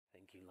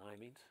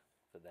rhymings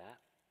for that.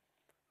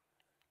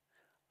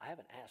 I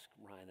haven't asked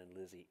Ryan and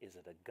Lizzie, is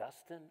it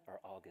Augustine or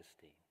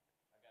Augustine?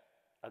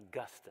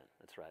 Augustine.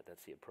 That's right.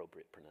 That's the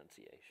appropriate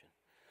pronunciation.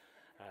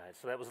 All right,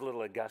 so that was a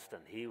little Augustine.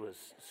 He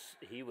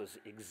was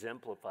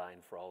exemplifying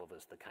for all of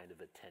us the kind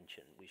of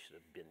attention we should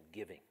have been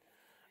giving,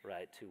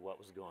 right, to what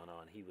was going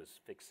on. He was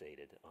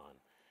fixated on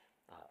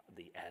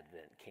the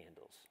Advent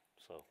candles.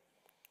 So,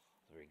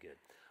 very good.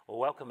 Well,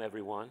 welcome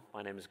everyone.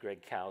 My name is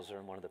Greg Couser.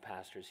 I'm one of the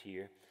pastors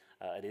here.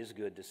 It is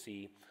good to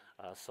see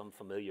some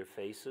familiar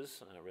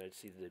faces. Ready to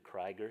see the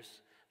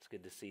Kreigers. It's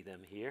good to see them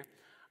here.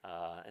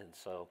 And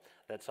so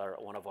that's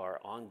one of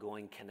our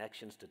ongoing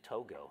connections to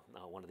Togo.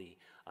 One of the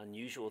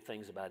unusual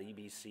things about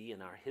EBC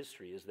in our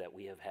history is that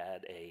we have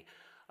had a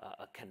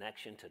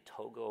connection to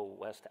Togo,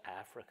 West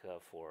Africa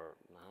for,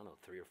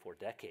 3 or 4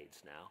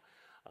 decades now.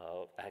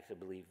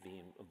 Actively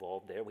being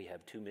involved there. We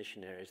have 2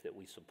 missionaries that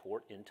we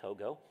support in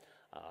Togo,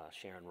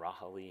 Sharon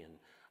Rahali and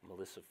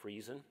Melissa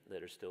Friesen,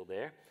 that are still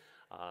there.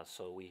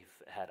 So we've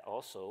had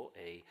also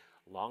a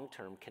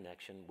long-term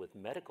connection with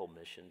medical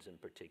missions in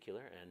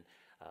particular, and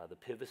the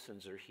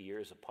Pivesons are here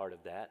as a part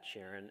of that.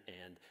 Sharon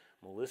and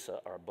Melissa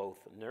are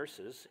both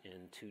nurses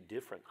in 2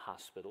 different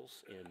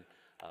hospitals in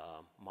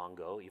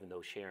Mongo, even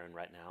though Sharon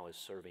right now is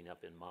serving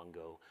up in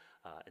Mongo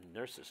in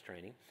nurses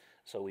training.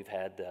 So we've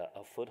had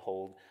a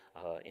foothold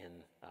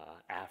in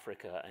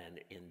Africa and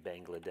in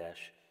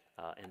Bangladesh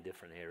and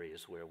different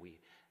areas where we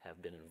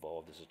have been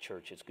involved as a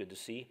church. It's good to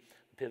see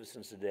the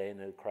Pivesons today and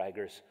the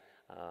Kreigers,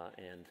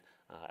 and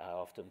I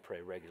often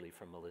pray regularly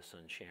for Melissa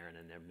and Sharon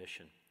and their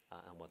mission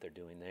and what they're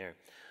doing there.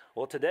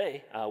 Well,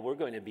 today we're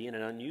going to be in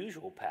an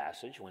unusual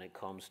passage when it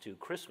comes to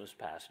Christmas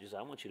passages.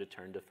 I want you to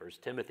turn to 1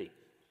 Timothy.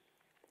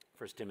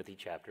 1 Timothy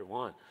chapter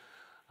 1.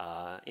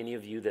 Any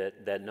of you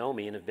that know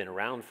me and have been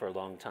around for a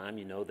long time,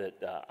 you know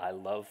that I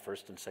love 1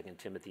 and 2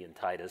 Timothy and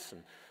Titus,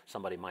 and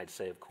somebody might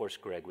say, of course,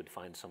 Greg would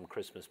find some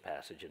Christmas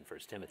passage in 1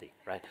 Timothy,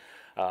 right?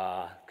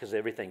 Because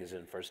everything is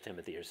in 1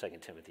 Timothy or 2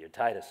 Timothy or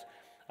Titus.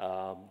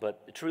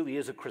 But it truly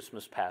is a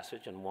Christmas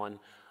passage, and one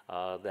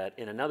that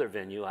in another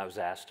venue I was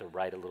asked to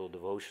write a little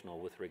devotional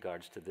with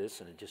regards to this,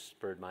 and it just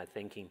spurred my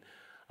thinking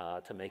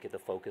to make it the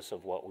focus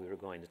of what we were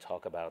going to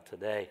talk about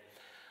today.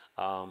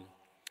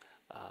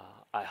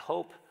 I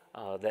hope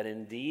that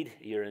indeed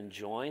you're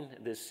enjoying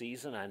this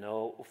season. I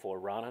know for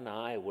Ron and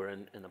I, we're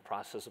in the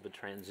process of a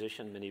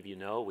transition. Many of you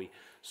know we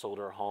sold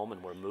our home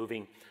and we're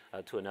moving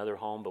to another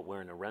home, but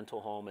we're in a rental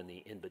home in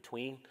the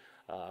in-between.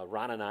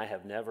 Ron and I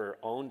have never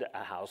owned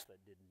a house that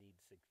didn't need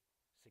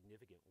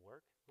significant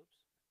work. Oops,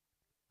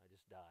 I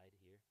just died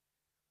here.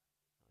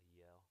 I'll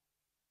yell.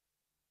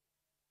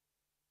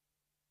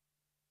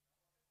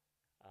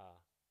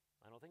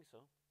 I don't think so.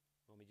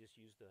 Want me to just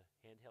use the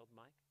handheld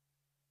mic?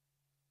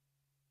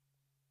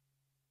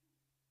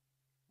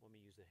 Want me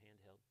to use the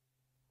handheld?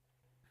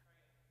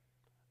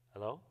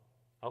 Hello?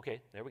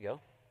 Okay, there we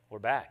go. We're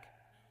back.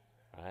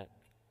 All right.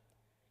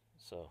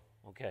 So,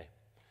 okay.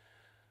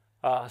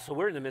 So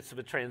we're in the midst of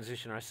a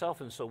transition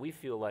ourselves, and so we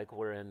feel like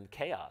we're in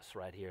chaos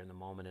right here in the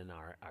moment in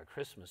our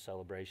Christmas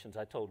celebrations.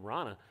 I told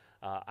Rana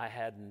I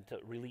hadn't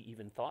really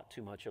even thought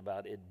too much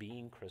about it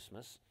being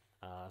Christmas.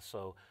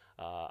 So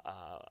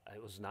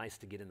it was nice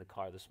to get in the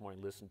car this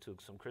morning, listen to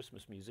some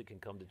Christmas music, and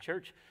come to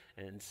church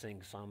and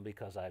sing some,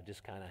 because I've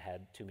just kind of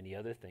had too many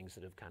other things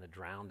that have kind of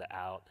drowned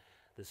out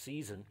the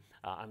season.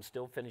 I'm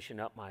still finishing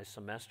up my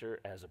semester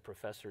as a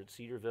professor at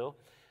Cedarville,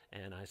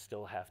 and I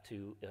still have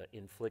to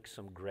inflict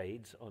some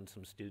grades on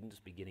some students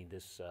beginning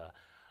this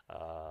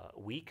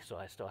week. So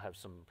I still have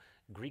some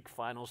Greek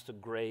finals to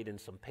grade and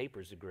some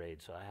papers to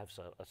grade. So I have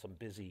some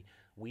busy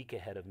week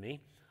ahead of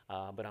me.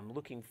 But I'm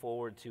looking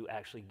forward to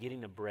actually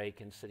getting a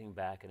break and sitting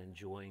back and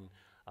enjoying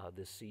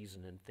this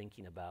season and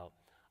thinking about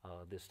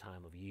this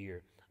time of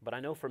year. But I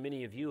know for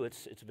many of you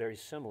it's very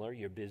similar.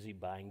 You're busy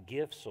buying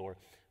gifts, or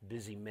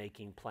busy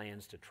making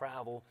plans to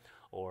travel,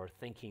 or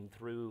thinking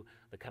through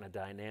the kind of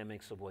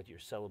dynamics of what your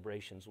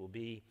celebrations will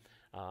be.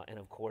 And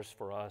of course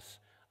for us,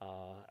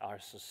 our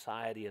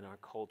society and our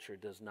culture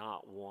does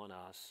not want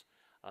us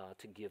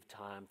to give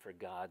time for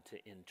God to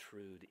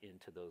intrude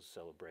into those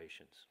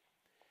celebrations.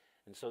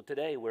 And so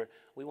today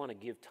we want to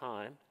give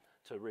time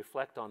to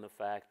reflect on the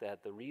fact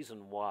that the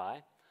reason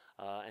why,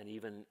 and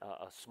even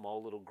a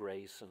small little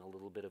grace and a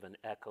little bit of an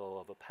echo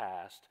of a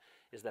past,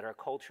 is that our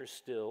culture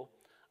still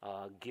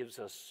gives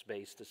us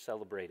space to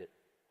celebrate it,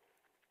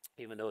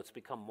 even though it's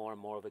become more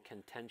and more of a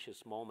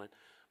contentious moment.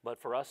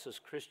 But for us as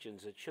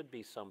Christians, it should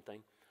be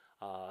something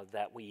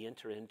that we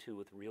enter into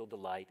with real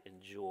delight and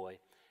joy,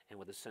 and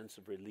with a sense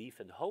of relief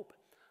and hope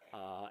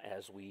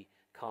as we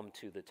come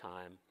to the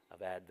time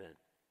of Advent.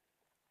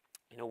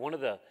 You know, one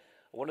of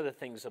the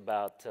things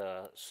about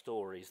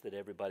stories that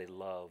everybody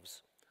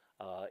loves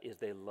is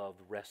they love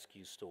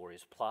rescue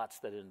stories, plots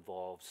that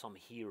involve some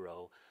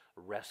hero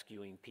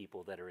rescuing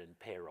people that are in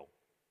peril.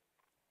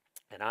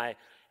 And I,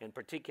 in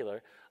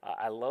particular,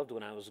 I loved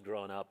when I was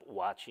growing up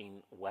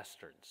watching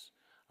Westerns.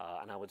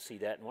 And I would see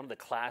that. And one of the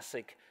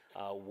classic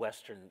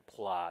Western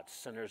plots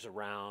centers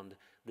around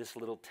this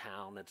little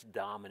town that's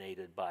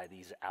dominated by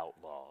these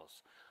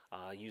outlaws.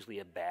 usually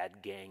a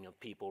bad gang of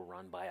people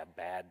run by a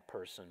bad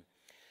person.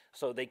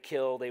 So they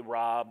kill, they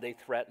rob, they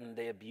threaten,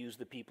 they abuse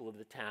the people of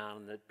the town,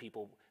 and the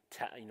people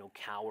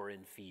cower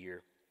in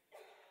fear.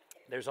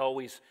 There's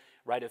always,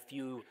 right, a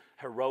few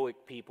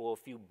heroic people, a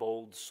few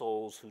bold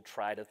souls who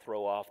try to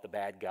throw off the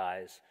bad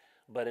guys,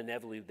 but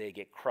inevitably they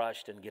get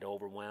crushed and get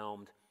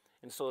overwhelmed.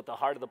 And so at the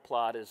heart of the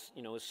plot is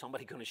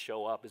somebody going to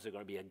show up? Is there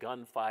going to be a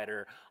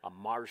gunfighter, a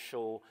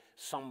marshal,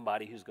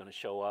 somebody who's going to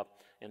show up?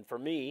 And for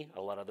me,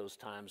 a lot of those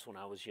times when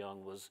I was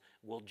young was,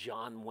 will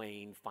John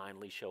Wayne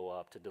finally show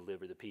up to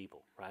deliver the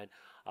people, right?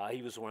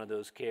 He was one of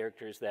those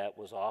characters that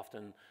was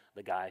often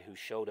the guy who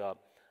showed up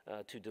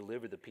to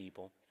deliver the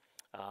people.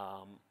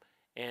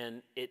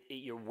 And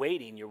you're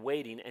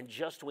waiting, and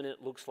just when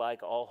it looks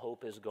like all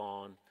hope is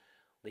gone,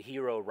 the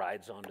hero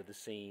rides onto the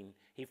scene.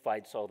 He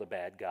fights all the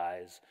bad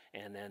guys,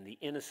 and then the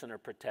innocent are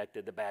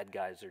protected, the bad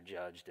guys are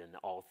judged, and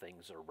all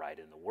things are right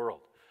in the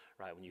world,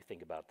 right, when you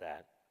think about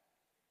that.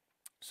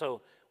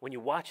 So when you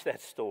watch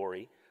that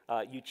story,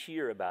 you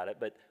cheer about it,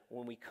 but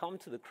when we come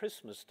to the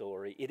Christmas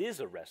story, it is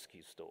a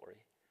rescue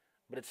story.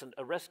 But it's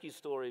a rescue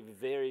story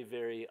very,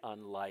 very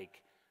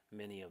unlike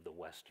many of the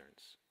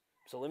Westerns.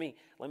 So let me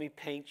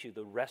paint you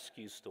the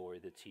rescue story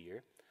that's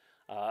here.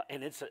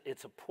 And it's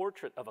a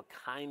portrait of a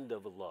kind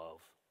of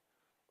love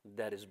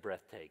that is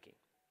breathtaking.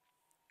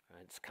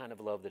 Right? It's kind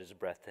of love that is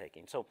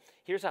breathtaking. So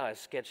here's how I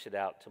sketched it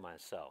out to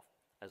myself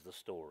as the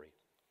story.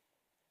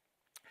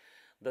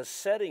 The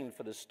setting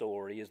for the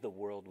story is the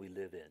world we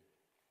live in.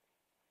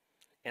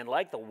 And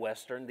like the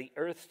Western, the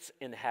earth's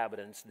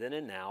inhabitants then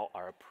and now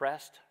are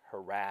oppressed,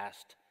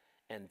 harassed,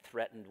 and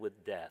threatened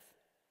with death,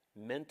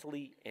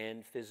 mentally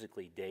and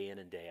physically, day in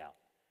and day out.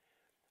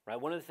 Right?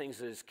 One of the things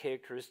that is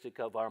characteristic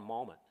of our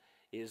moment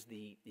is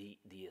the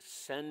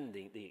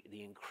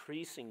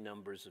increasing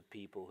numbers of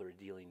people who are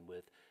dealing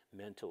with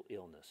mental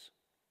illness.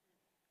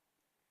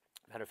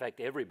 Matter of fact,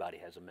 everybody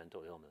has a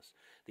mental illness.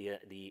 The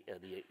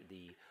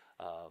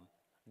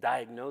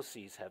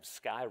diagnoses have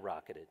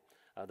skyrocketed.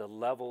 The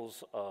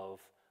levels of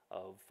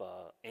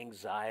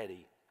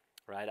anxiety,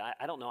 right?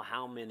 I don't know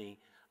how many.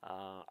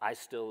 I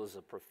still, as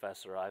a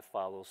professor, I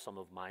follow some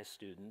of my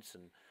students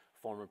and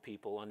former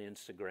people on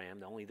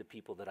Instagram, only the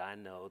people that I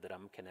know that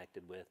I'm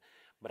connected with.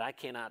 But I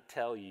cannot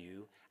tell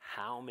you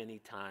how many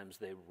times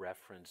they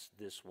reference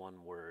this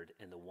one word,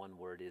 and the one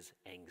word is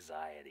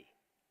anxiety.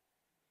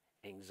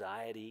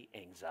 Anxiety,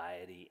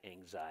 anxiety,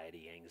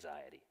 anxiety,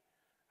 anxiety.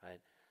 Right?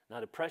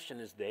 Now, depression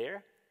is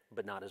there,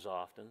 but not as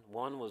often.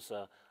 One was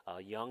a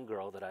young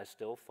girl that I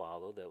still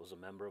follow that was a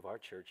member of our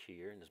church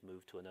here and has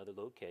moved to another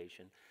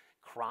location,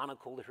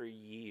 chronicled her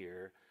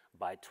year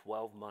by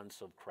 12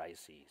 months of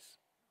crises,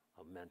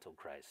 of mental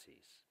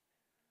crises.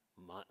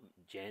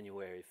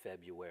 January,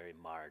 February,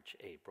 March,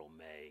 April,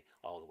 May,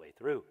 all the way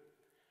through,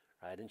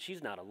 right? And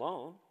she's not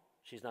alone.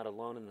 She's not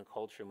alone in the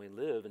culture we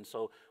live. And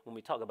so when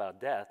we talk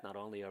about death, not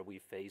only are we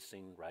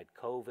facing, right,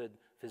 COVID,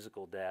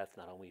 physical death,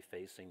 not only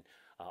facing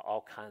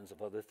all kinds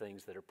of other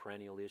things that are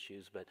perennial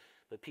issues, but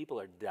people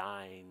are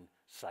dying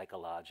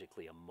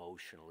psychologically,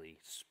 emotionally,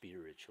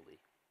 spiritually,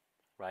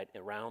 right,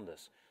 around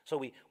us. So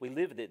we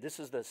live it. This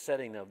is the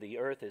setting of the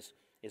earth is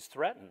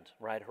threatened,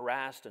 right,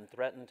 harassed and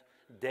threatened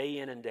day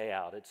in and day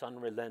out. It's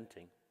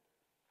unrelenting,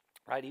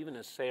 right? Even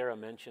as Sarah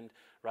mentioned,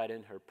 right,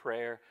 in her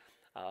prayer,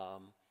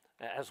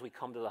 as we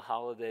come to the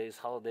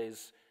holidays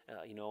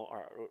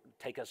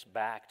take us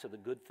back to the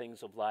good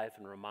things of life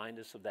and remind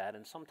us of that.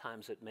 And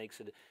sometimes it makes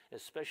it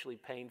especially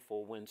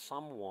painful when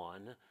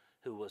someone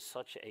who was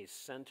such a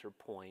center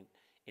point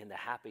in the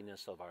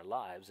happiness of our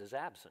lives is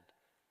absent,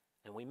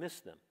 and we miss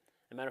them.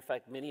 As a matter of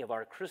fact, many of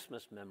our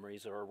Christmas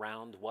memories are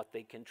around what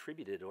they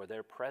contributed or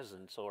their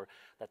presence or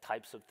the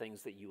types of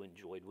things that you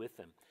enjoyed with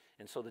them.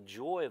 And so the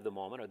joy of the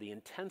moment or the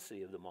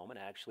intensity of the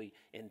moment actually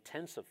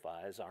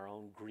intensifies our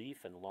own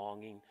grief and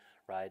longing,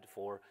 right,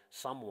 for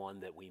someone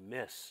that we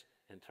miss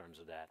in terms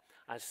of that.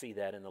 I see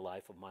that in the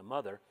life of my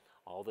mother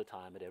all the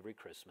time at every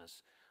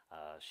Christmas.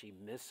 She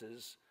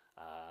misses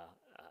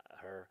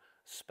her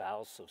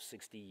spouse of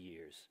 60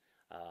 years,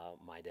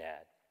 my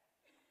dad.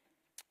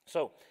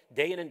 So,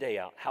 day in and day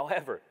out.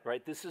 However,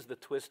 right, this is the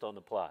twist on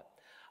the plot.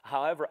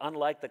 However,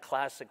 unlike the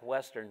classic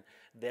Western,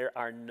 there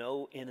are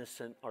no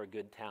innocent or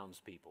good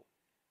townspeople.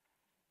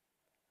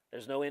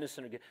 There's no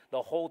innocent or good.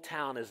 The whole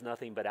town is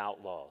nothing but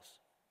outlaws.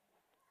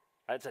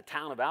 Right? It's a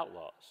town of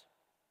outlaws.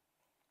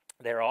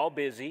 They're all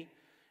busy,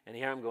 and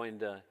here I'm going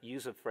to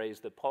use a phrase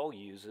that Paul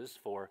uses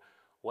for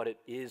what it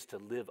is to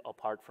live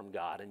apart from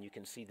God, and you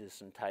can see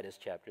this in Titus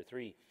chapter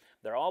 3.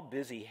 They're all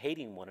busy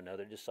hating one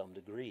another to some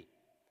degree.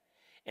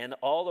 And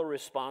all are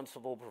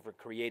responsible for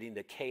creating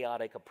the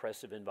chaotic,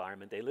 oppressive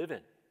environment they live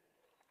in.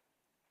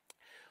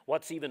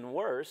 What's even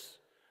worse,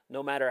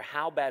 no matter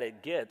how bad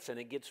it gets, and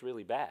it gets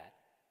really bad,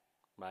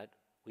 right?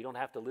 We don't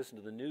have to listen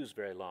to the news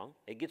very long.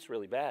 It gets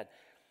really bad.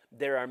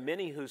 There are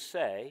many who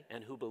say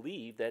and who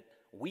believe that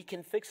we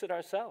can fix it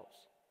ourselves.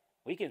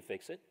 We can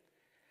fix it.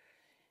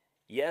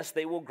 Yes,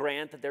 they will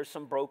grant that there's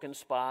some broken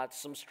spots,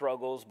 some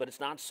struggles, but it's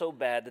not so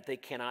bad that they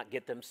cannot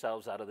get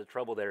themselves out of the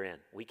trouble they're in.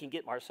 We can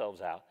get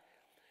ourselves out.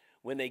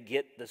 when they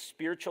get the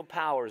spiritual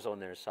powers on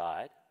their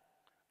side,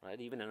 right?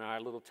 Even in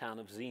our little town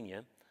of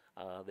Xenia,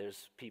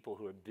 there's people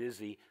who are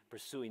busy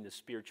pursuing the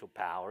spiritual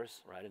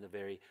powers, right? In a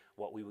very,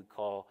 what we would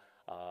call,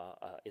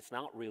 it's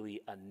not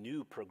really a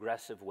new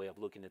progressive way of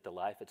looking at the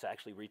life. It's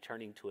actually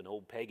returning to an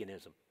old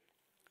paganism.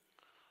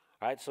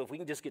 All right, so if we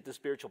can just get the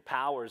spiritual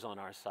powers on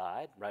our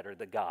side, right, or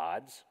the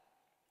gods,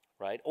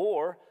 right,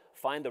 or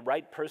find the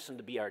right person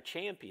to be our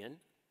champion,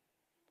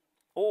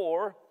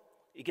 or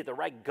you get the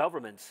right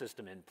government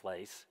system in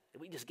place.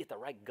 If we just get the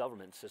right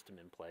government system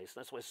in place,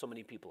 that's why so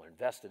many people are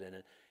invested in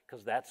it,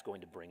 because that's going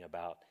to bring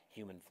about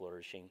human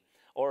flourishing.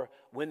 Or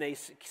when they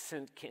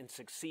can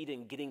succeed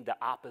in getting the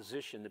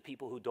opposition, the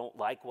people who don't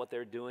like what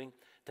they're doing,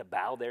 to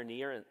bow their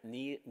knee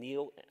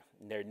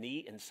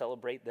and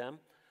celebrate them,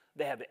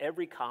 they have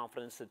every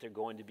confidence that they're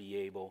going to be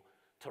able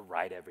to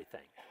right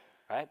everything,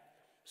 right?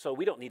 So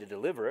we don't need a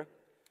deliverer.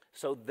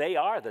 So they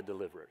are the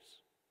deliverers,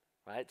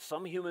 right?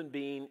 Some human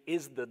being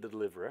is the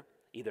deliverer,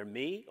 either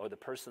me or the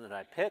person that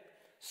I pick.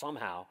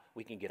 Somehow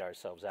we can get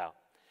ourselves out.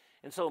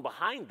 And so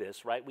behind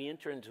this, right, we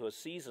enter into a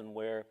season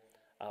where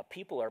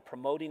people are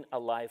promoting a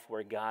life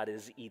where God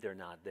is either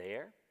not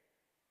there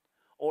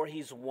or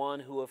he's one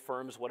who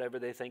affirms whatever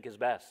they think is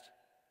best.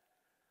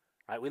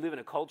 Right? We live in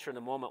a culture in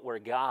a moment where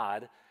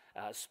God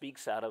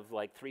speaks out of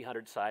like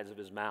 300 sides of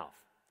his mouth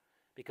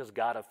because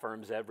God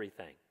affirms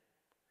everything.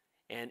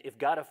 And if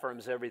God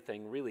affirms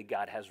everything, really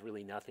God has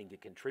really nothing to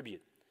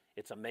contribute.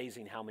 It's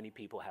amazing how many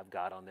people have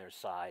God on their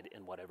side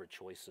in whatever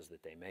choices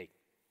that they make.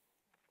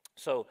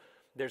 So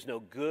there's no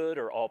good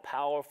or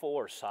all-powerful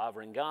or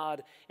sovereign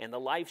God, and the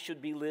life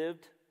should be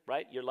lived,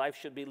 right? Your life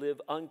should be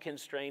lived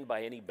unconstrained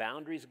by any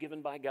boundaries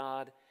given by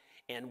God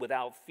and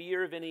without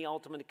fear of any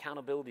ultimate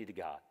accountability to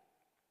God.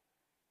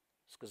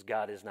 It's because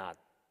God is not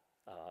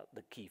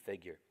the key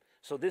figure.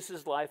 So this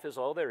is life is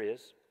all there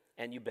is,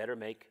 and you better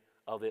make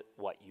of it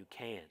what you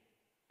can.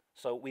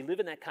 So we live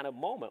in that kind of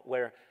moment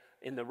where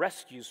in the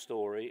rescue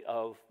story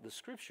of the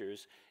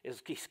scriptures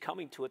is he's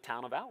coming to a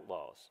town of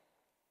outlaws.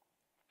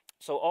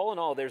 So all in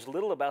all, there's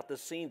little about the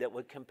scene that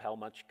would compel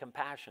much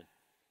compassion.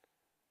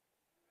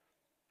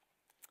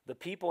 The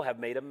people have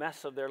made a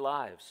mess of their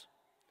lives.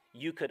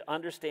 You could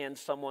understand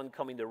someone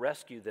coming to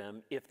rescue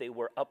them if they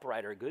were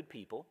upright or good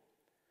people.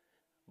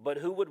 But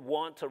who would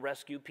want to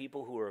rescue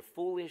people who are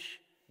foolish,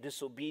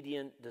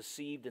 disobedient,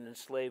 deceived, and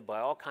enslaved by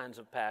all kinds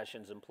of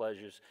passions and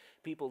pleasures,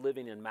 people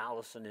living in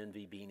malice and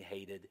envy, being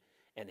hated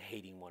and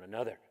hating one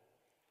another?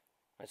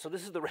 Right, so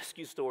this is the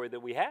rescue story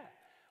that we have.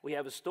 We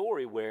have a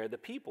story where the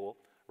people,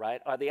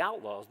 right, are the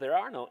outlaws. There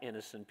are no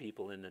innocent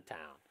people in the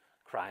town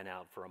crying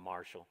out for a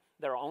marshal.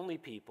 There are only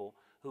people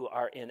who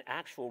are in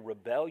actual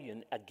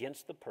rebellion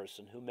against the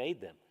person who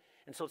made them.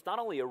 And so it's not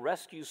only a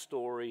rescue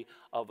story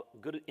of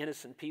good,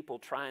 innocent people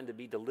trying to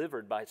be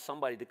delivered by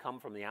somebody to come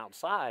from the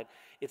outside.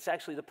 It's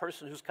actually the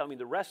person who's coming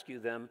to rescue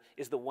them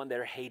is the one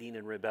they're hating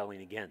and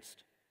rebelling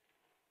against.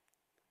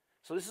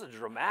 So this is a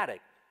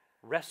dramatic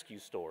rescue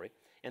story.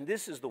 And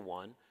this is the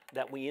one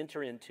that we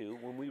enter into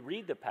when we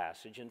read the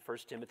passage in 1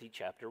 Timothy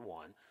chapter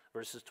 1,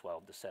 verses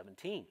 12 to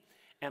 17.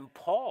 And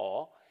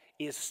Paul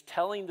is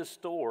telling the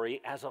story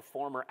as a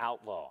former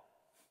outlaw.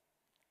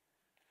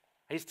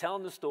 He's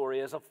telling the story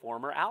as a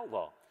former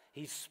outlaw.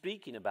 He's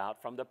speaking about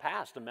from the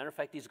past. As a matter of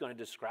fact, he's going to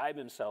describe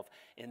himself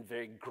in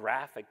very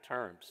graphic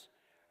terms,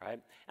 right?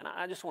 And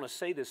I just want to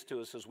say this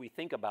to us as we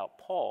think about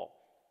Paul,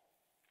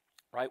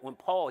 right? When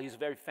Paul, he's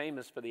very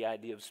famous for the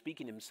idea of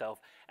speaking himself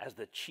as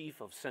the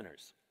chief of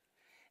sinners.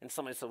 And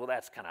somebody said, well,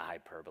 that's kind of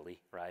hyperbole,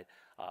 right?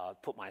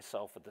 Put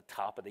myself at the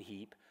top of the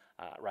heap,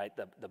 right?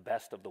 The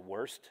best of the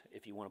worst,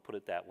 if you want to put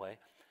it that way.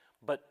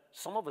 But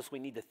some of us, we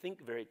need to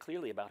think very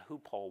clearly about who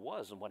Paul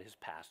was and what his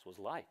past was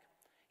like.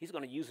 He's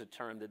going to use a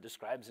term that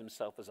describes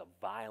himself as a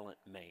violent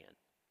man.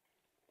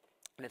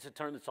 And it's a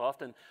term that's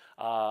often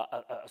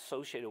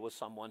associated with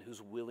someone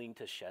who's willing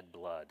to shed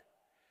blood.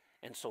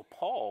 And so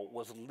Paul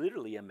was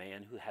literally a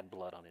man who had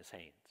blood on his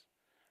hands,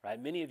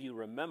 right? Many of you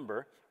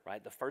remember,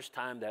 right, the first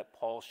time that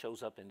Paul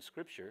shows up in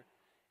Scripture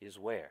is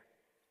where?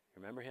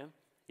 Remember him?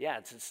 Yeah,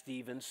 it's at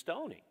Stephen's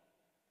stoning,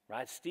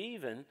 right?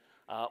 Stephen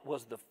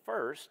was the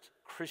first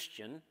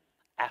Christian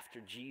after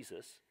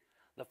Jesus,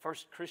 the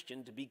first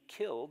Christian to be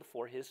killed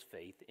for his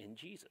faith in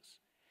Jesus.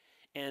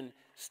 And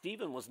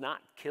Stephen was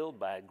not killed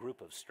by a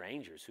group of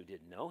strangers who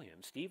didn't know him.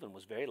 Stephen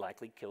was very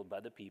likely killed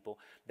by the people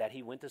that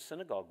he went to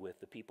synagogue with,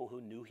 the people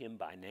who knew him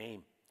by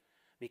name,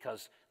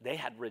 because they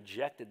had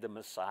rejected the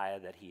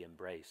Messiah that he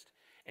embraced.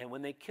 And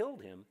when they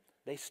killed him,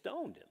 they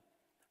stoned him,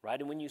 right?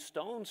 And when you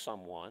stone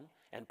someone,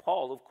 and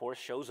Paul, of course,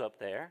 shows up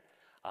there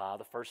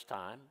the first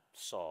time,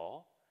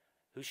 Saul,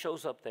 who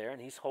shows up there,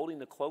 and he's holding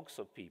the cloaks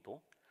of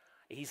people.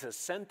 He's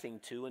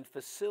assenting to and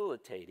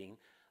facilitating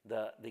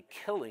the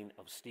killing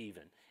of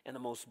Stephen in the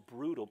most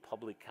brutal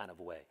public kind of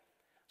way.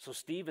 So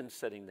Stephen's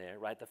sitting there,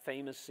 right? The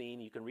famous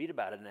scene, you can read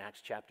about it in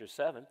Acts chapter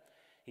 7.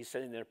 He's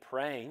sitting there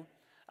praying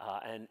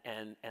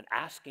and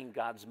asking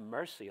God's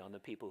mercy on the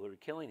people who are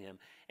killing him.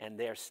 And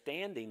they're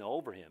standing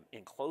over him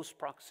in close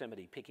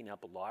proximity, picking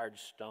up large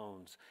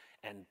stones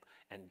and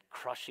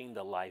crushing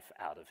the life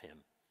out of him.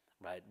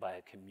 right, by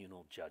a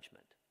communal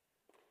judgment.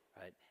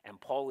 Right? And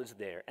Paul is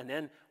there. And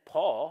then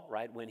Paul,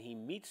 right, when he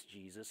meets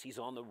Jesus, he's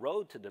on the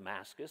road to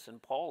Damascus,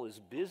 and Paul is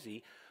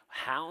busy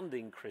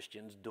hounding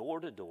Christians door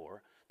to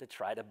door to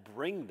try to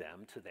bring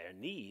them to their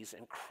knees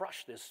and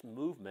crush this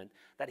movement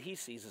that he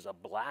sees as a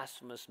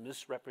blasphemous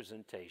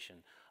misrepresentation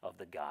of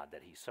the God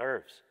that he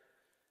serves.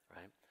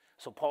 Right?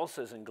 So Paul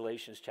says in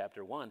Galatians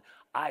chapter 1,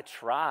 I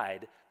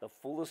tried the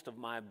fullest of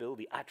my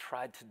ability. I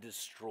tried to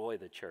destroy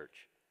the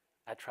church.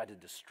 I tried to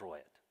destroy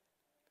it.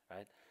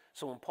 Right?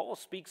 So when Paul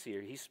speaks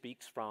here, he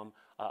speaks from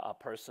a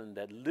person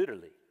that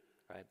literally,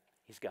 right,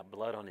 he's got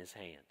blood on his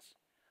hands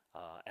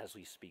as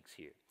he speaks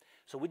here.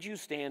 So would you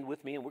stand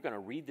with me, and we're going to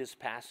read this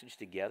passage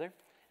together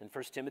in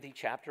 1 Timothy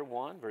chapter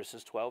 1,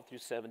 verses 12 through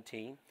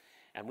 17.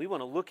 And we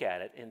want to look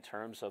at it in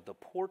terms of the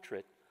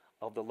portrait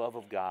of the love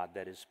of God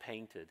that is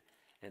painted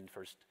in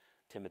 1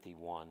 Timothy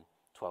 1,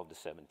 12 to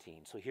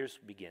 17. So here's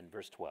begin,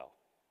 verse 12.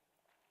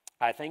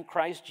 I thank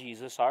Christ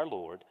Jesus our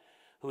Lord,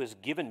 who has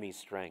given me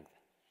strength,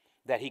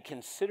 that he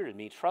considered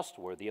me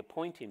trustworthy,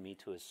 appointing me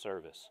to his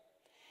service.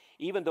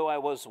 Even though I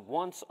was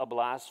once a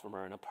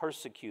blasphemer and a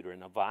persecutor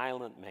and a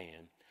violent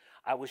man,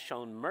 I was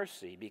shown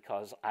mercy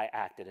because I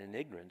acted in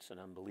ignorance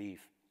and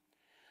unbelief.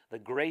 The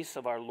grace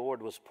of our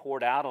Lord was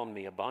poured out on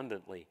me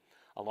abundantly,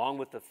 along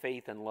with the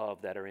faith and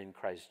love that are in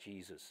Christ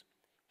Jesus.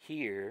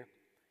 Here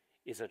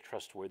is a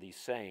trustworthy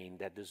saying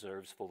that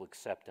deserves full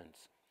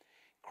acceptance.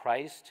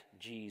 Christ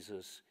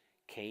Jesus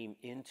came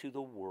into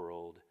the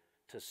world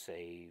to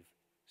save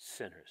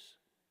sinners,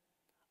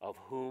 of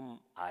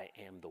whom I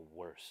am the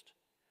worst.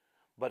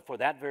 But for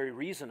that very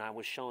reason I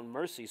was shown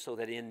mercy, so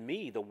that in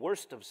me, the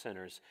worst of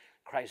sinners,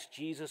 Christ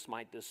Jesus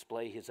might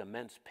display his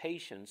immense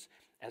patience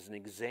as an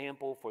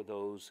example for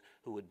those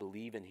who would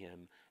believe in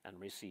him and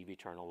receive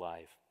eternal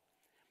life.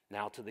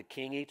 Now to the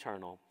King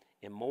eternal,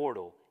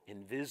 immortal,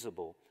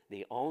 invisible,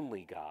 the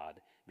only God,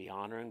 be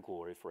honor and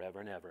glory forever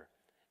and ever.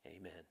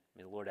 Amen.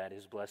 May the Lord add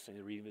his blessing to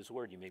the reading of his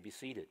word. You may be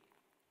seated.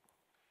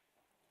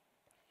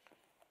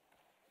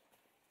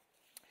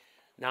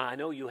 Now, I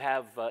know you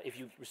have, if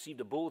you received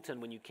a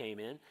bulletin when you came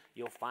in,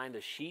 you'll find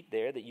a sheet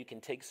there that you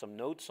can take some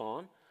notes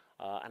on,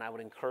 and I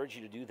would encourage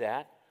you to do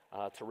that,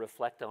 to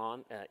reflect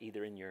on,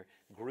 either in your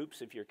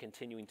groups if you're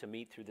continuing to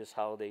meet through this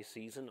holiday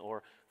season,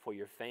 or for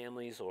your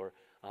families, or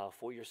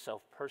for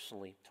yourself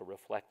personally to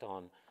reflect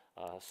on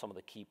some of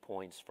the key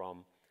points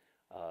from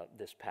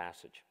this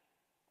passage.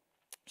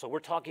 So we're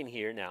talking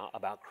here now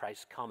about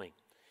Christ's coming,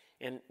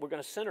 and we're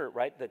going to center,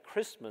 right, the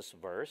Christmas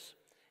verse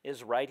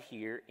is right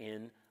here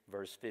in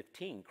verse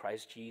 15.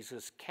 Christ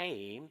Jesus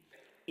came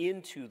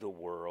into the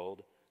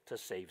world to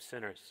save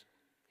sinners.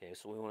 Okay,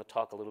 so we want to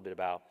talk a little bit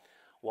about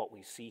what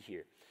we see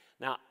here.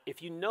 Now,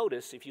 if you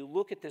notice, if you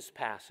look at this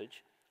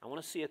passage, I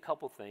want to see a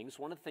couple things.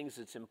 One of the things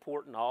that's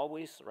important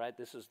always, right,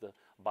 this is the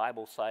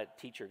Bible side,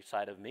 teacher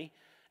side of me,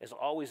 is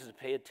always to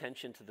pay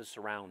attention to the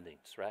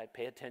surroundings, right?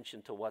 Pay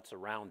attention to what's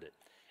around it.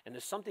 And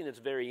there's something that's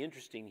very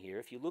interesting here.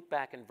 If you look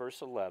back in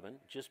verse 11,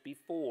 just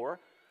before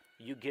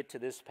you get to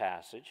this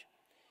passage,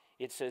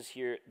 it says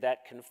here,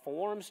 that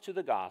conforms to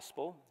the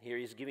gospel. Here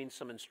he's giving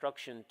some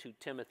instruction to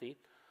Timothy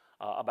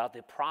about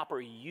the proper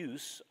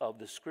use of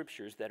the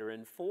scriptures that are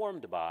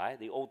informed by,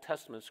 the Old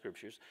Testament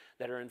scriptures,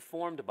 that are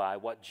informed by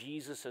what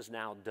Jesus has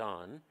now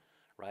done,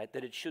 right?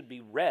 That it should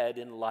be read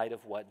in light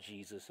of what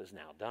Jesus has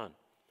now done.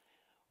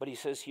 But he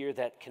says here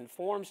that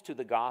conforms to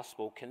the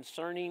gospel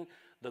concerning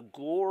the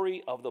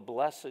glory of the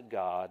blessed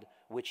God,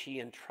 which he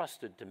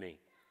entrusted to me.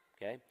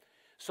 Okay?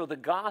 So the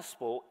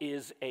gospel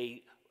is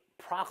a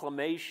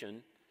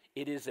proclamation,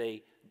 it is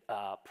a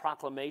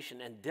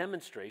proclamation and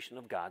demonstration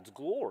of God's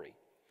glory.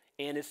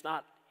 And it's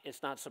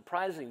not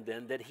surprising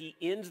then that he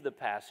ends the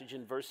passage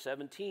in verse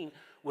 17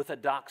 with a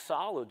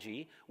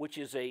doxology, which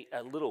is a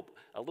little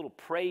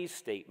praise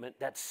statement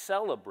that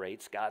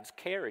celebrates God's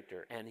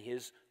character and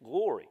his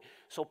glory.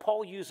 So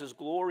Paul uses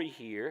glory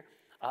here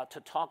to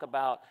talk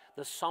about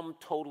the sum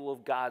total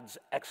of God's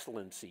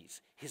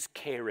excellencies, his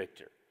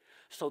character.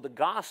 So the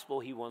gospel,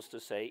 he wants to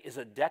say, is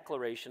a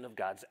declaration of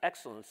God's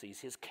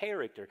excellencies, his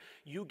character.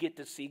 You get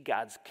to see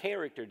God's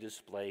character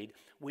displayed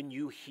when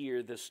you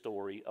hear the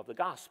story of the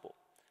gospel.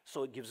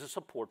 So it gives us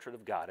a portrait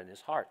of God in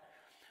his heart.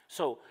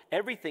 So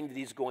everything that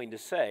he's going to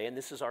say, and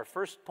this is our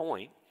first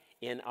point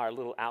in our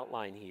little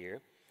outline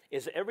here,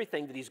 is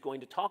everything that he's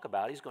going to talk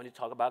about, he's going to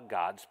talk about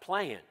God's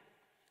plan.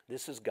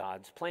 This is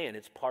God's plan.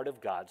 It's part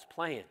of God's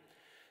plan.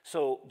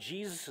 So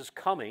Jesus'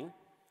 coming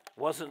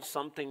wasn't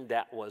something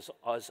that was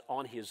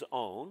on his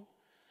own.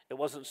 It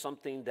wasn't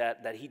something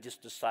that he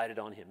just decided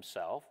on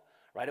himself,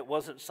 right? It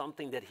wasn't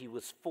something that he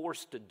was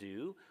forced to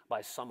do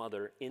by some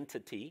other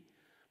entity,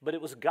 but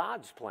it was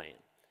God's plan.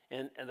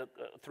 And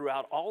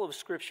throughout all of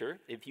Scripture,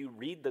 if you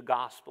read the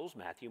Gospels,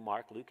 Matthew,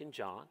 Mark, Luke, and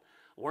John,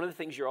 one of the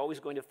things you're always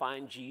going to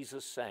find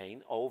Jesus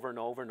saying over and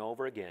over and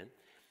over again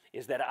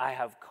is that I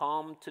have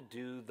come to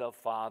do the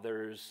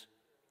Father's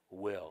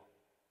will.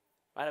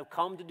 I have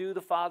come to do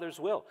the Father's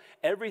will.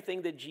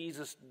 Everything that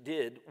Jesus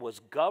did was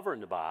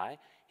governed by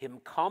him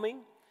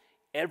coming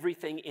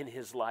Everything in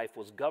his life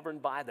was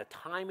governed by the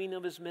timing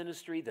of his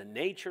ministry, the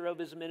nature of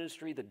his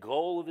ministry, the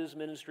goal of his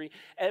ministry.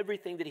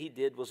 Everything that he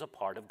did was a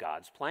part of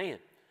God's plan,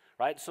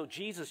 right? So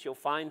Jesus, you'll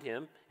find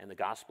him, and the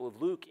Gospel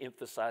of Luke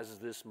emphasizes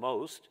this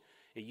most.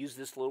 He used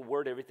this little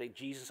word, everything.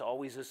 Jesus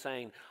always is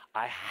saying,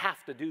 I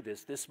have to do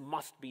this. This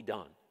must be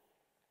done.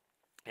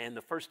 And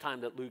the first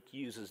time that Luke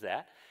uses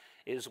that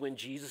is when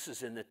Jesus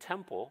is in the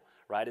temple,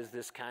 right, as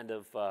this kind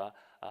of,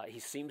 he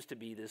seems to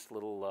be this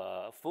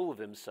little full of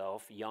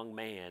himself young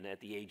man at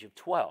the age of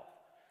 12,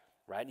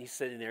 right? And he's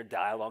sitting there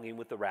dialoguing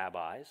with the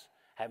rabbis,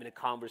 having a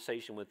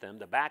conversation with them.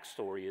 The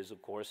backstory is,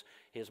 of course,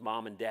 his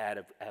mom and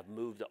dad have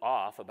moved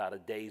off about a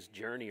day's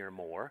journey or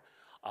more,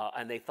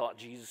 and they thought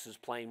Jesus is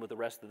playing with the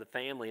rest of the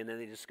family, and then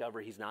they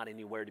discover he's not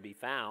anywhere to be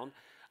found.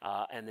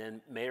 And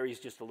then Mary's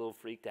just a little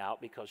freaked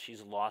out because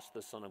she's lost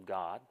the Son of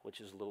God,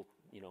 which is a little,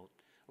 a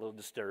little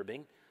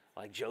disturbing.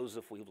 Like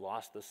Joseph, we've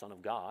lost the Son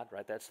of God,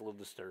 right? That's a little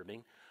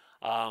disturbing.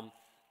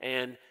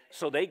 And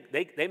so they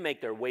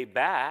make their way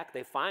back.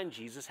 They find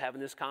Jesus having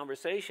this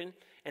conversation.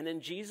 And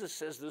then Jesus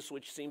says this,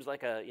 which seems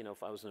like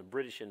if I was in a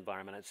British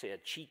environment, I'd say a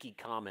cheeky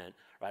comment,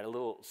 right? A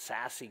little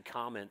sassy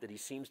comment that he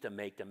seems to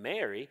make to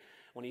Mary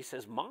when he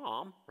says,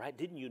 Mom, right,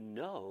 didn't you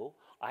know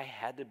I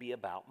had to be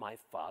about my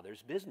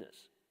Father's business?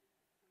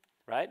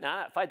 Right?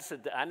 Now, if I'd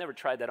said, I never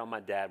tried that on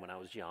my dad when I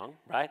was young,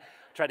 right?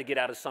 Tried to get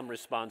out of some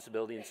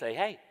responsibility and say,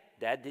 hey,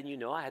 Dad, didn't you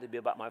know I had to be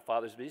about my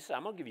Father's business?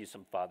 I'm going to give you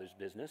some Father's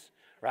business,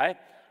 right?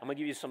 I'm going to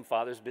give you some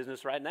Father's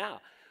business right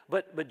now.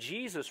 But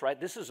Jesus, right,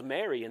 this is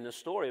Mary in the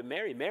story of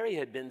Mary. Mary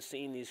had been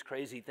seeing these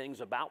crazy things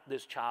about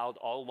this child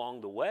all along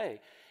the way,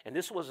 and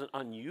this wasn't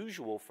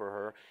unusual for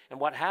her.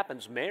 And what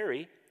happens,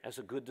 Mary, as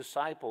a good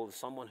disciple,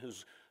 someone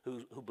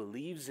who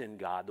believes in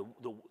God,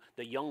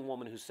 the young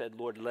woman who said,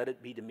 Lord, let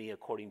it be to me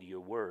according to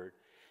your word,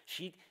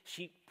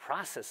 she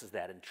processes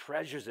that and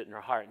treasures it in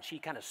her heart, and she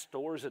kind of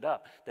stores it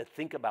up to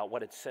think about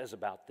what it says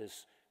about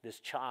this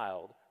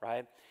child,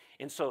 right?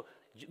 And so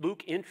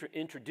Luke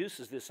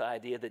introduces this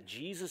idea that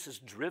Jesus is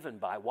driven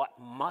by what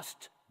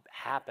must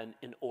happen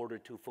in order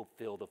to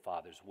fulfill the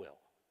Father's will.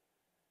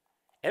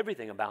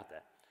 Everything about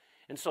that.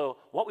 And so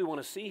what we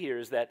want to see here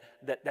is that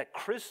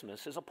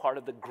Christmas is a part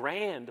of the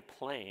grand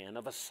plan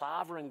of a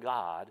sovereign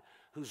God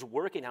who's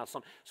working out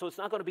something. So it's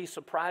not going to be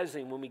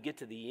surprising when we get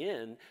to the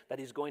end that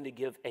he's going to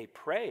give a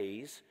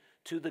praise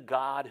to the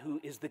God who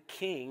is the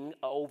king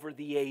over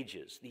the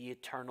ages, the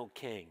eternal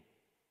king.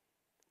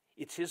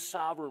 It's his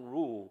sovereign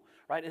rule,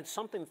 right? And it's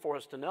something for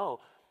us to know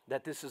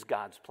that this is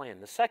God's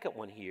plan. The second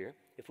one here,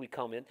 if we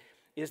come in,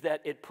 is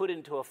that it put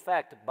into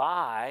effect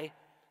by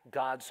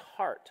God's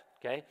heart,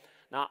 okay?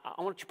 Now,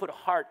 I want you to put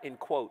heart in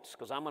quotes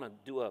because I'm going to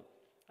do a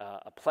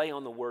play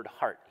on the word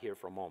heart here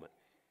for a moment,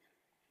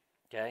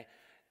 okay?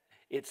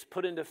 It's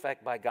put into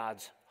effect by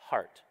God's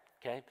heart,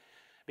 okay?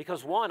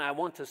 Because one, I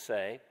want to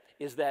say,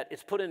 is that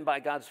it's put in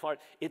by God's heart.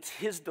 It's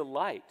his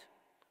delight,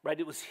 right?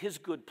 It was his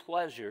good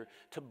pleasure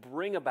to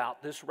bring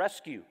about this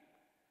rescue,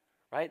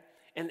 right?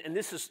 And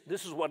this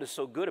is what is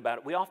so good about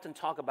it. We often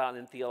talk about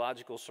in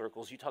theological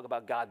circles, you talk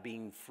about God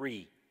being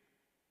free.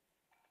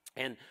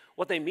 And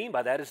what they mean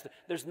by that is that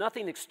there's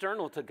nothing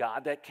external to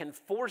God that can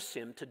force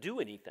him to do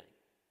anything,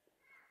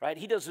 right?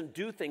 He doesn't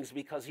do things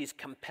because he's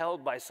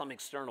compelled by some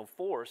external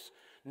force.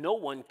 No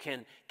one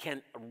can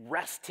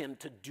arrest him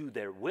to do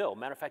their will.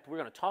 Matter of fact, we're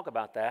going to talk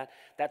about that.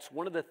 That's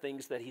one of the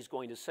things that he's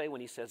going to say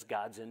when he says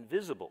God's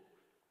invisible,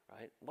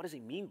 right? What does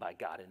he mean by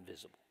God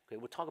invisible? Okay,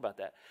 we'll talk about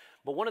that.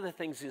 But one of the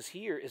things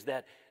is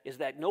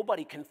that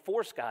nobody can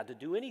force God to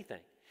do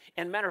anything.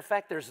 And matter of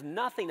fact, there's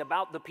nothing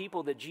about the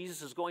people that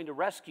Jesus is going to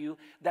rescue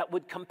that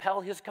would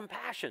compel his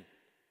compassion.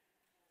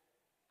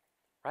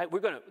 Right?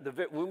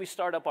 When we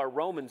start up our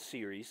Romans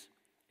series,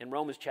 in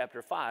Romans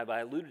chapter 5, I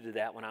alluded to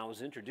that when I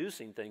was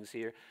introducing things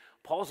here.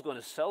 Paul's going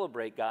to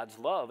celebrate God's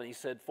love, and he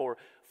said,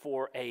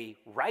 for a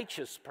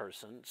righteous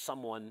person,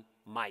 someone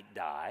might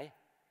die.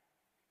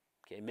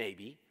 Okay,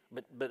 maybe.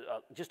 But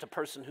just a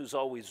person who's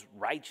always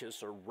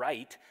righteous or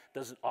right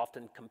doesn't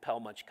often compel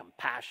much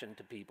compassion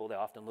to people. They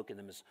often look at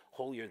them as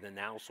holier than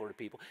thou sort of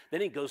people.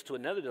 Then he goes to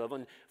another level,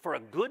 and for a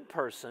good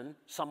person,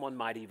 someone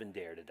might even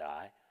dare to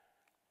die.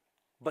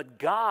 But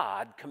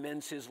God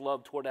commends his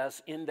love toward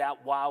us in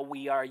that while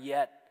we are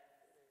yet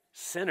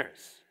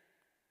sinners,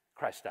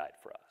 Christ died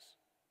for us,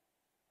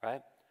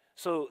 right?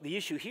 So the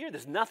issue here,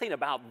 there's nothing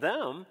about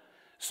them.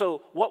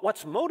 So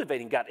what's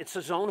motivating God? It's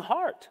his own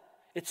heart.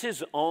 It's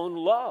his own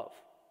love,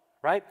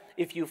 right?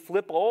 If you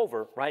flip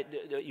over, right,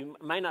 you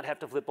might not have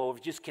to flip over,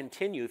 just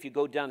continue. If you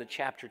go down to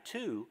chapter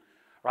 2,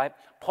 right,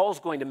 Paul's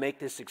going to make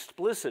this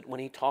explicit when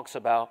he talks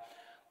about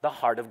the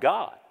heart of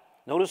God.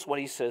 Notice what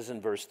he says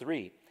in verse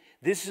 3.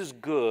 This is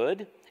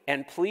good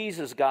and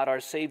pleases God our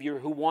Savior,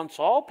 who wants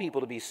all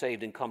people to be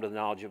saved and come to the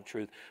knowledge of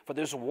truth. For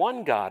there's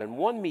one God and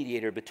one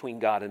mediator between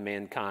God and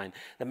mankind,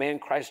 the man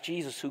Christ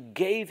Jesus, who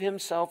gave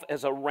himself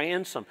as a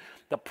ransom,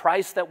 the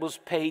price that was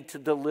paid to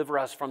deliver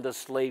us from the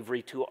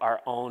slavery to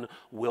our own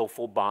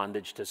willful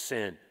bondage to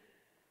sin.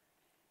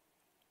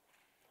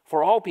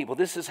 for all people.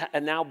 This has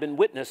now been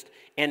witnessed,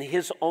 and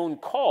his own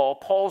call,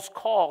 Paul's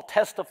call,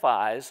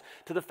 testifies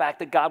to the fact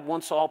that God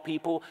wants all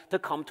people to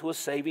come to a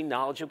saving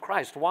knowledge of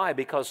Christ. Why?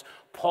 Because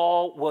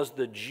Paul was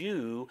the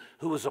Jew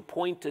who was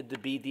appointed to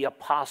be the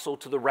apostle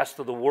to the rest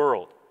of the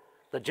world,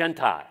 the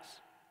Gentiles.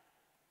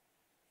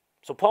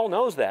 So Paul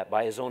knows that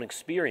by his own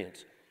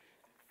experience.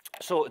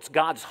 So it's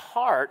God's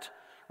heart,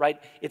 right?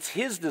 It's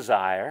his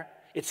desire.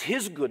 It's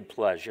his good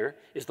pleasure,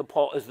 is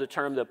the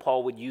term that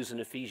Paul would use in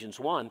Ephesians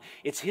 1.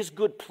 It's his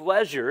good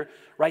pleasure,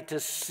 right, to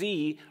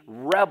see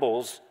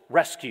rebels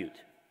rescued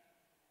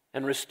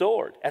and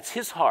restored. That's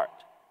his heart.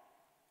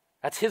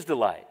 That's his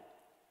delight.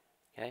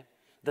 Okay?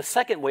 The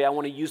second way I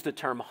want to use the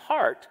term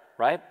heart,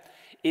 right,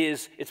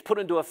 is it's put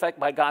into effect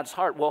by God's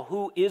heart. Well,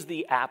 who is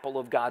the apple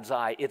of God's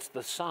eye? It's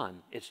the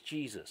Son. It's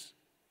Jesus.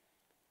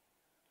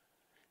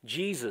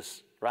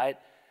 Jesus, right?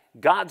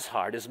 God's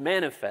heart is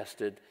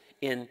manifested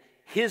in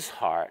his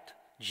heart,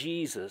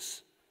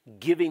 Jesus,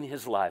 giving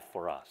his life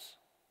for us.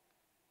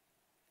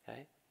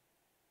 Okay?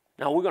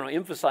 Now, we're going to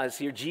emphasize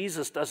here,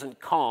 Jesus doesn't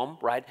come,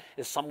 right,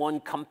 as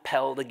someone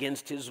compelled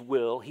against his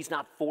will. He's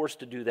not forced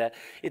to do that.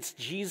 It's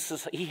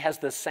Jesus. He has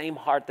the same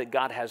heart that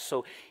God has,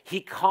 so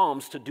he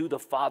comes to do the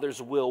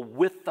Father's will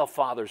with the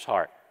Father's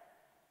heart.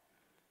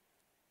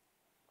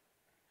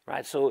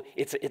 Right? So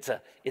it's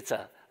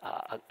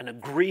an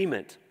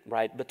agreement,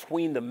 right,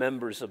 between the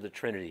members of the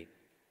Trinity.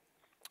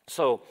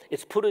 So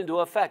it's put into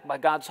effect by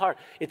God's heart.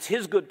 It's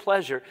his good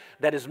pleasure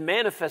that is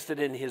manifested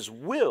in his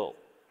will,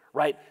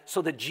 right?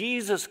 So that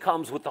Jesus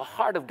comes with the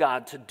heart of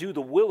God to do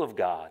the will of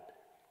God,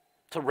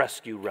 to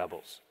rescue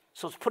rebels.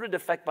 So it's put into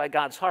effect by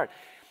God's heart.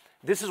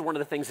 This is one of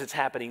the things that's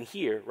happening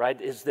here, right,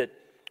 is that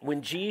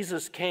when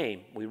Jesus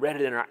came, we read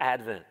it in our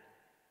Advent,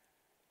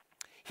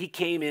 he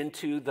came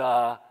into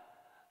the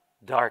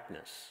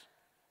darkness.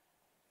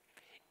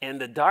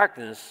 And the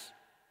darkness,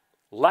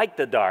 like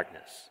the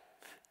darkness,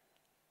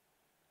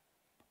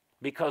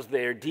 because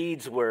their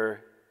deeds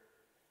were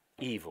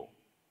evil.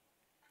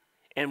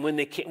 And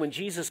when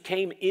Jesus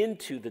came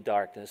into the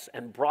darkness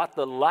and brought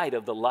the light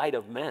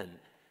of men,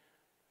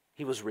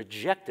 he was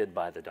rejected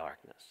by the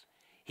darkness.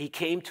 He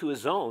came to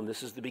his own.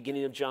 This is the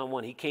beginning of John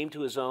 1. He came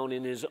to his own,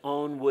 and his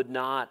own would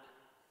not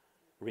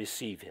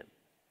receive him.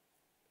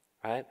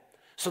 Right?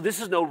 So this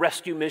is no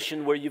rescue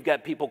mission where you've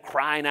got people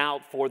crying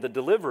out for the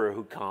deliverer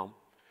who come.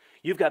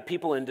 You've got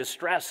people in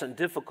distress and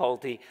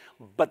difficulty,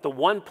 but the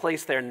one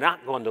place they're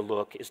not going to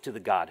look is to the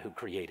God who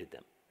created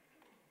them.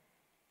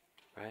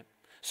 Right?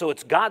 So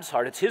it's God's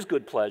heart, it's his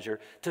good pleasure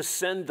to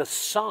send the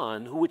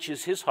Son, which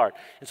is his heart.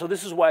 And so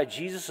this is why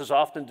Jesus is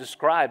often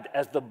described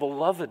as the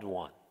beloved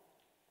one.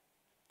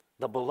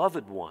 The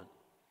beloved one.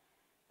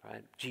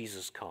 Right?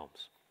 Jesus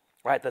comes.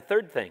 Right? The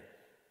third thing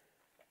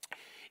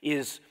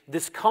is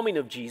this coming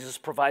of Jesus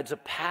provides a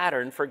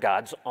pattern for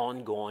God's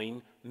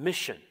ongoing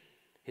mission.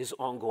 His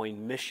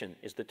ongoing mission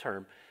is the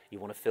term you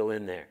want to fill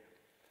in there.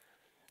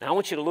 Now I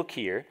want you to look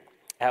here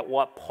at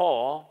what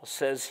Paul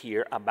says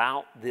here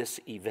about this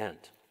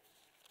event.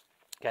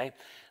 Okay?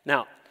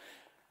 Now,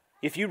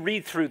 if you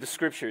read through the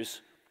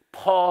scriptures,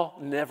 Paul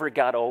never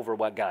got over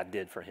what God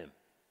did for him.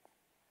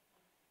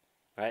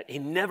 Right? He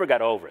never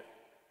got over it.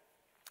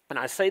 And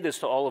I say this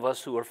to all of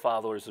us who are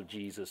followers of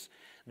Jesus.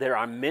 There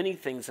are many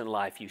things in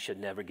life you should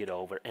never get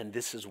over, and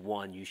this is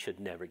one you should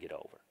never get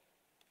over.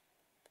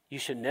 You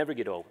should never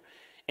get over.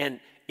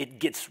 And it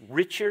gets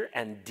richer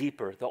and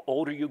deeper the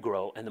older you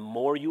grow and the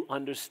more you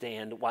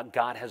understand what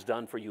God has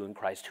done for you in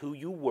Christ, who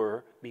you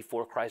were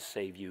before Christ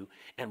saved you,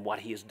 and what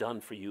he has done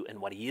for you, and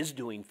what he is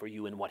doing for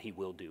you, and what he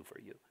will do for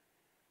you.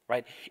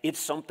 Right? It's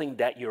something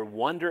that your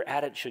wonder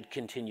at it should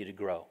continue to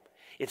grow.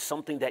 It's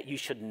something that you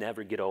should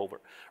never get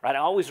over. Right? I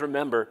always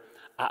remember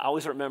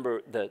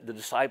the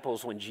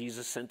disciples when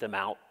Jesus sent them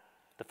out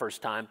the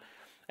first time.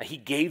 He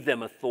gave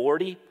them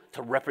authority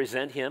to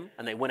represent him,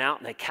 and they went out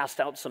and they cast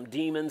out some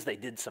demons. They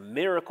did some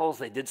miracles.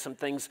 They did some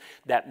things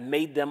that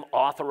made them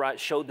authorized,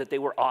 showed that they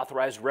were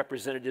authorized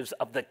representatives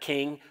of the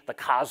king, the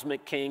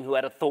cosmic king who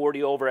had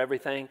authority over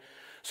everything.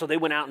 So they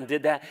went out and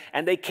did that,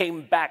 and they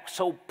came back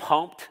so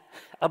pumped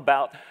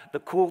about the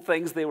cool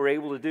things they were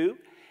able to do.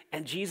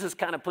 And Jesus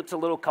kind of puts a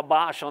little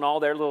kibosh on all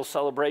their little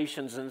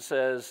celebrations and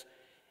says,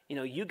 you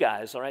know, you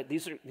guys, all right,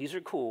 these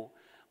are cool.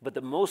 But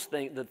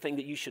the thing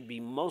that you should be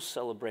most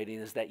celebrating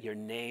is that your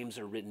names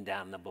are written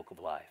down in the book of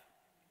life.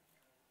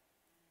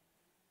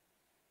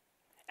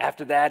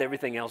 After that,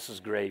 everything else is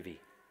gravy.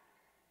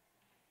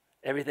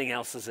 Everything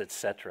else is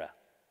etc.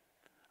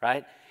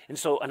 Right?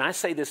 And I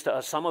say this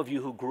to some of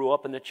you who grew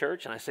up in the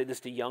church, and I say this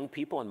to young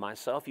people and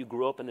myself, you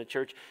grew up in the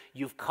church,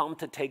 you've come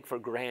to take for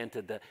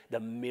granted the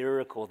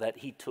miracle that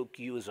he took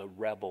you as a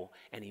rebel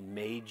and he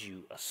made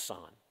you a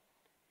son.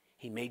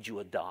 He made you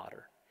a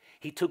daughter.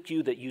 He took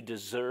you that you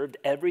deserved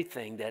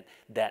everything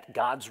that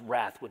God's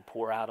wrath would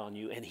pour out on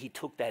you, and he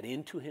took that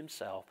into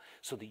himself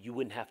so that you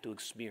wouldn't have to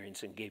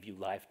experience, and gave you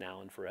life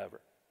now and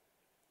forever.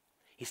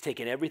 He's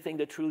taken everything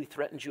that truly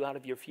threatens you out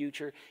of your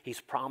future.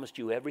 He's promised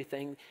you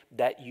everything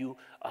that you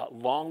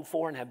long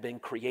for and have been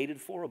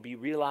created for will be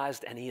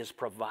realized, and He has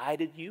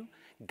provided you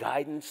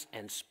guidance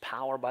and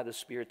power by the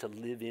Spirit to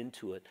live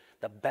into it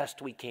the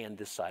best we can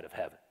this side of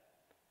heaven.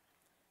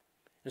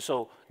 And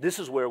so this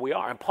is where we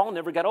are. And Paul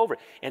never got over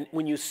it. And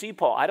when you see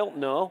Paul, I don't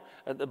know,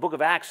 the book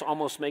of Acts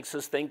almost makes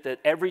us think that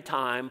every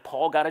time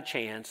Paul got a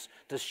chance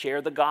to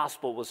share the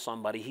gospel with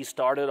somebody, he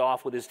started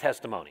off with his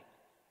testimony.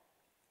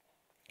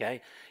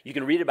 Okay? You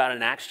can read about it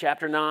in Acts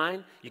chapter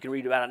 9. You can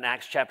read about it in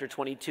Acts chapter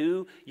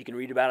 22. You can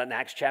read about it in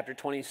Acts chapter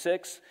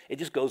 26. It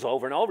just goes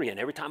over and over again.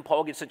 Every time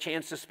Paul gets a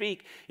chance to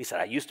speak, he said,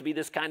 I used to be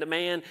this kind of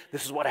man.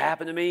 This is what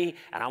happened to me,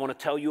 and I want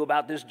to tell you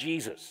about this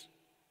Jesus.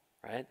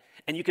 Right?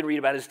 And you can read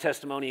about his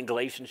testimony in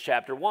Galatians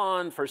chapter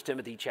 1, 1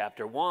 Timothy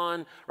chapter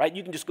 1, right?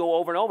 You can just go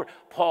over and over.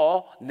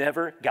 Paul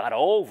never got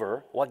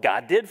over what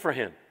God did for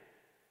him,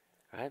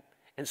 right?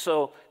 And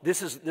so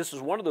this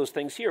is one of those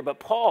things here. But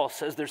Paul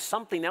says there's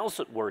something else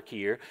at work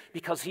here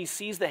because he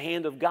sees the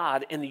hand of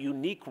God in the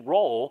unique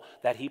role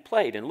that he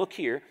played. And look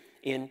here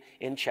in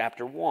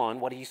chapter 1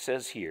 what he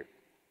says here.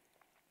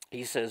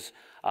 He says,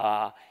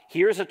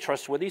 here is a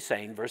trustworthy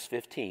saying, verse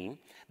 15,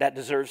 that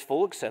deserves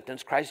full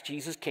acceptance. Christ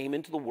Jesus came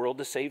into the world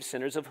to save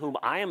sinners, of whom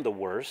I am the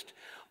worst.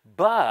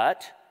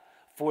 But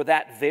for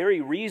that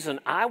very reason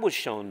I was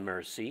shown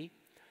mercy,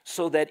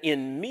 so that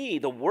in me,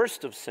 the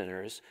worst of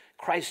sinners,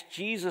 Christ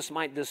Jesus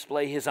might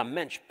display his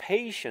immense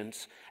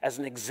patience as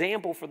an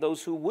example for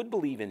those who would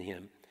believe in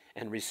him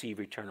and receive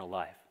eternal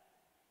life.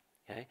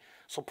 Okay?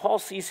 So Paul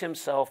sees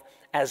himself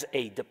as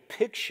a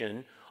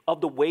depiction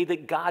of the way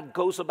that God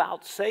goes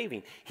about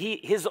saving.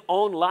 His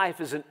own life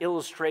is an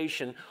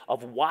illustration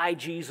of why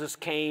Jesus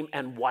came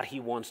and what he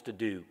wants to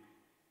do.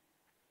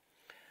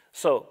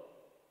 So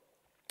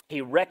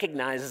he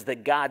recognizes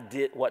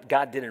that what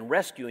God did in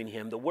rescuing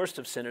him, the worst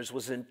of sinners,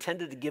 was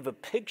intended to give a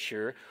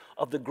picture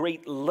of the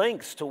great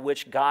lengths to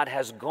which God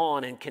has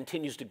gone and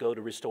continues to go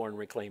to restore and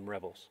reclaim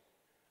rebels.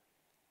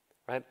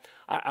 Right?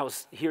 I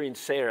was hearing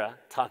Sarah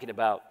talking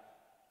about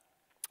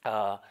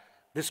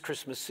this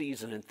Christmas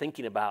season and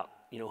thinking about,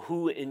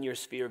 who in your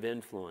sphere of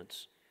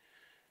influence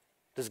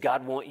does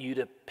God want you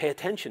to pay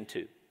attention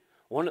to?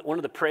 One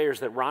of the prayers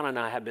that Ron and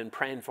I have been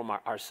praying for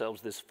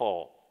ourselves this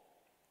fall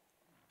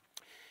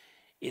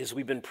is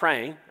we've been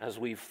praying as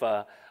we've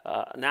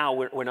now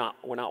we're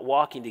not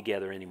walking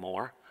together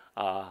anymore.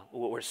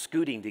 We're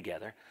scooting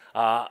together,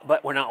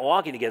 but we're not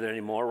walking together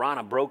anymore.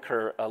 Rana broke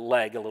her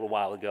leg a little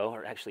while ago,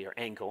 or actually her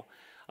ankle,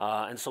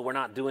 and so we're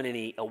not doing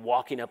any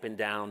walking up and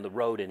down the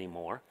road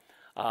anymore.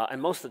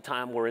 And most of the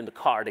time we're in the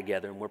car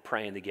together and we're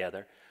praying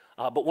together.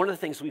 But one of the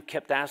things we've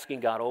kept asking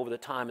God over the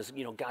time is,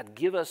 God,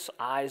 give us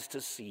eyes to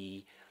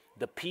see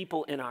the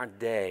people in our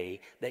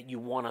day that you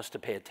want us to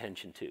pay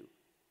attention to.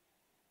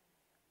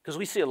 Because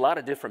we see a lot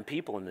of different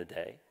people in the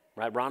day,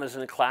 right? Rana's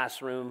in a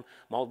classroom,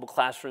 multiple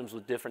classrooms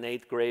with different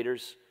 8th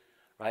graders,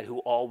 right, who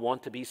all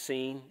want to be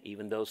seen,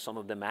 even though some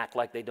of them act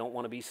like they don't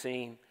want to be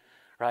seen,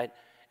 right?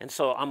 And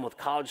so I'm with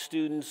college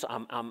students,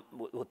 I'm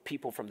with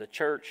people from the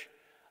church.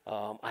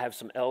 I have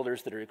some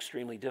elders that are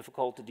extremely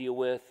difficult to deal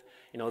with,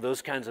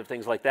 those kinds of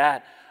things like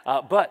that.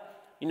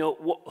 But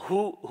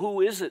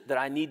who is it that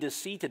I need to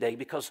see today?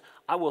 Because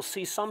I will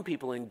see some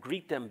people and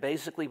greet them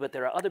basically, but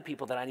there are other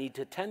people that I need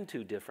to tend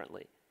to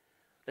differently.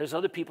 There's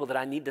other people that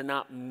I need to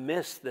not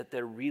miss that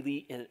they're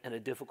really in a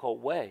difficult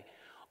way.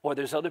 Or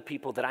there's other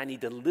people that I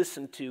need to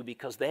listen to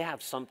because they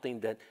have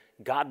something that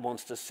God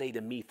wants to say to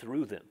me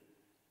through them.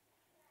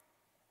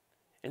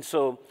 And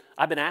so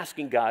I've been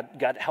asking God,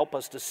 help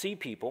us to see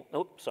people.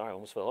 Oh, sorry, I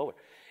almost fell over.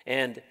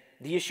 And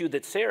the issue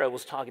that Sarah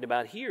was talking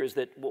about here is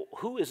that,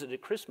 who is it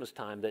at Christmas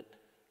time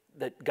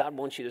that God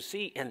wants you to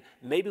see? And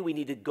maybe we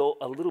need to go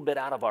a little bit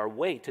out of our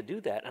way to do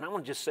that. And I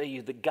want to just say to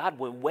you that God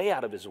went way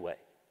out of his way.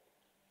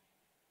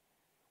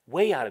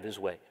 Way out of his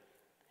way.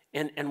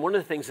 And one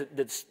of the things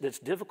that's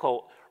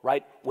difficult,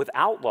 right, with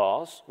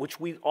outlaws, which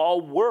we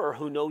all were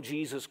who know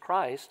Jesus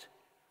Christ,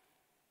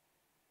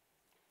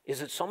 is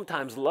that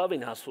sometimes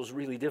loving us was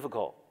really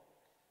difficult.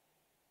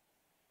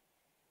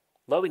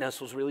 Loving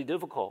us was really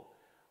difficult.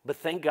 But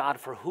thank God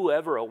for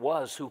whoever it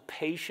was who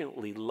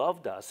patiently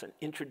loved us and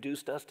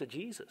introduced us to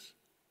Jesus.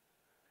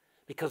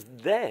 Because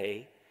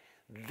they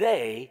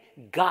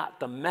got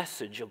the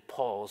message of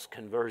Paul's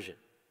conversion.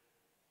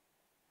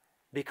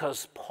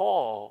 Because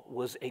Paul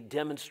was a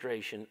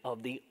demonstration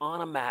of the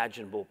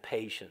unimaginable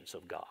patience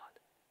of God.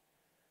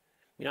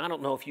 I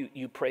don't know if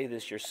you pray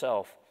this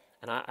yourself,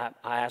 and I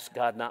ask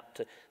God not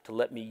to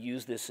let me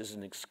use this as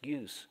an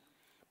excuse.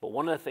 But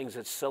one of the things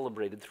that's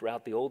celebrated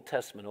throughout the Old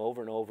Testament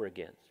over and over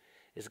again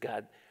is,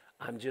 God,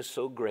 I'm just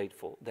so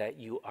grateful that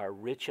you are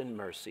rich in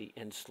mercy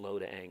and slow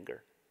to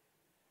anger.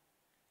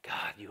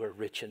 God, you are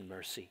rich in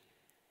mercy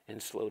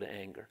and slow to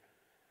anger.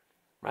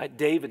 Right?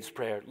 David's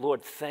prayer,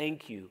 Lord,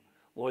 thank you,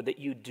 Lord, that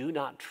you do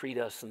not treat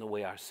us in the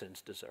way our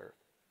sins deserve.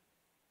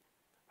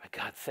 Right?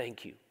 God,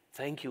 thank you.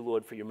 Thank you,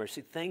 Lord, for your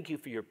mercy. Thank you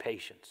for your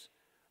patience.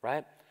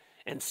 Right?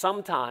 And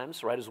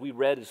sometimes, right, as we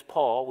read as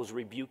Paul was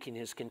rebuking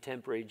his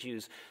contemporary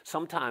Jews,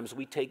 sometimes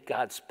we take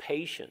God's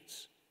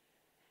patience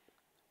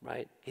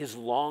right? His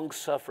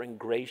long-suffering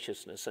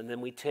graciousness. And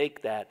then we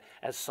take that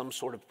as some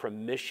sort of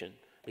permission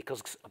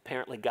because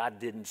apparently God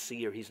didn't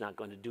see or he's not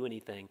going to do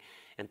anything.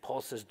 And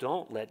Paul says,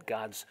 don't let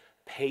God's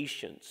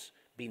patience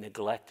be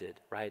neglected,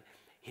 right?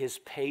 His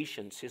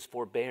patience, his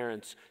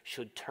forbearance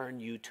should turn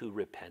you to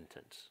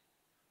repentance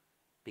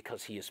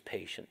because he is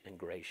patient and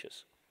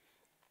gracious.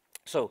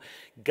 So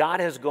God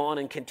has gone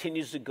and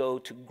continues to go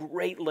to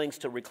great lengths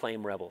to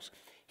reclaim rebels.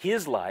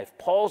 His life,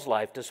 Paul's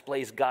life,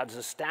 displays God's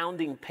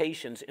astounding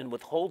patience in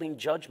withholding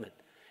judgment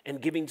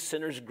and giving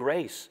sinners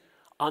grace,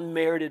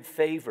 unmerited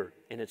favor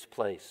in its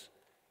place.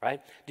 Right?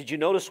 Did you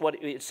notice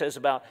what it says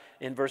about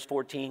in verse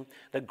 14?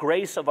 The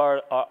grace of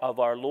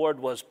our Lord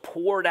was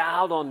poured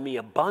out on me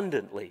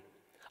abundantly,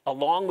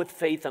 along with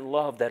faith and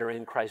love that are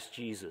in Christ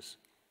Jesus.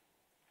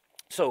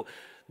 So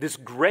this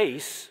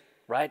grace,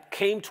 right,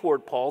 came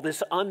toward Paul,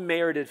 this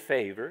unmerited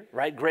favor,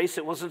 right? Grace,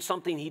 it wasn't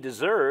something he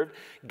deserved.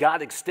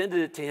 God extended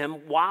it to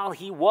him while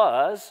he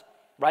was,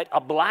 right, a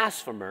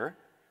blasphemer,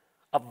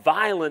 a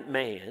violent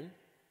man.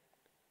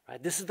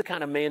 Right? This is the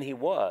kind of man he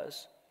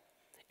was.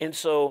 And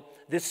so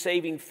this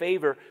saving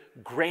favor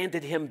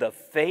granted him the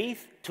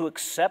faith to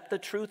accept the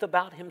truth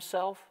about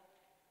himself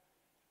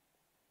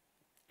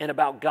and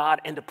about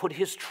God and to put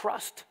his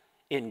trust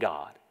in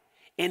God.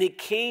 And it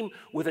came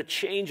with a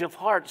change of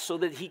heart so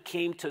that he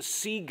came to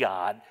see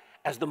God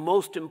as the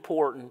most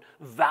important,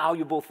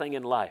 valuable thing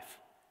in life,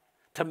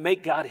 to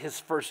make God his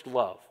first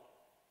love.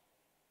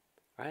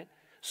 Right?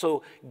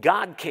 So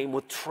God came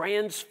with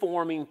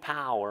transforming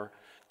power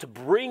to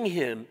bring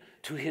him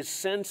to his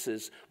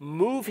senses,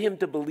 move him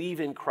to believe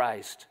in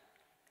Christ,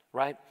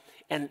 right?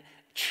 And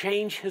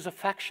change his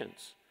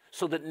affections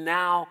so that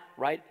now,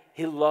 right,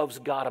 he loves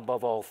God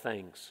above all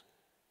things.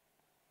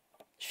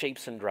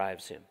 Shapes and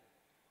drives him.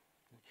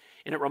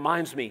 And it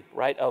reminds me,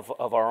 right, of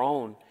our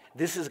own.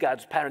 This is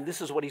God's pattern.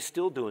 This is what he's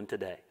still doing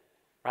today,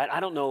 right?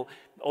 I don't know,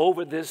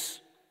 over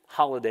this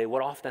holiday,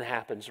 what often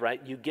happens, right?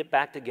 You get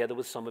back together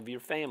with some of your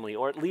family,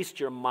 or at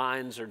least your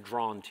minds are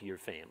drawn to your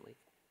family.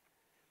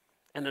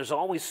 And there's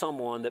always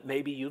someone that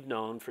maybe you've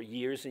known for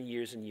years and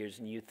years and years,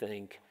 and you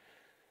think,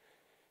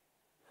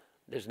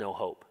 there's no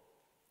hope.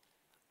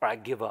 Or I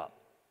give up.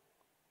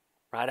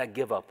 Right? I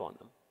give up on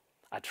them.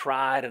 I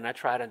tried and I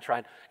tried and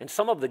tried. And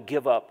some of the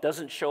give up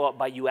doesn't show up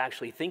by you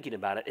actually thinking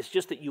about it. It's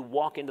just that you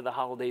walk into the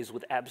holidays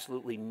with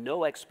absolutely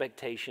no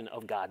expectation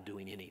of God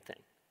doing anything.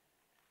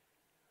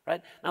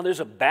 Right? Now, there's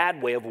a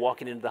bad way of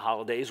walking into the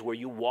holidays where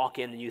you walk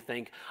in and you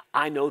think,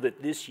 I know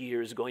that this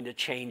year is going to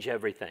change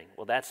everything.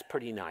 Well, that's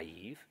pretty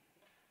naive.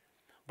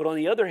 But on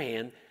the other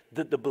hand,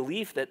 the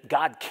belief that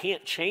God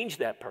can't change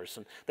that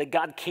person, that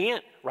God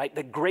can't, right,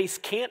 that grace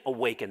can't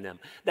awaken them,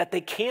 that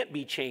they can't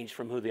be changed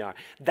from who they are,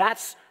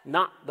 that's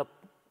not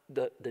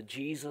the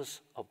Jesus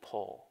of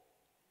Paul.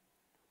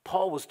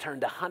 Paul was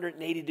turned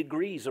 180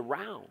 degrees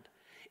around.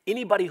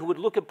 Anybody who would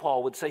look at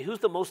Paul would say, who's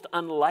the most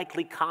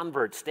unlikely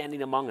convert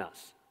standing among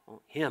us?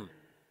 Well, him.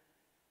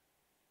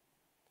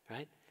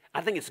 Right? I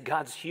think it's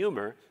God's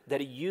humor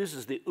that he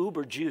uses the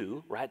uber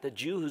Jew, right, the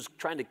Jew who's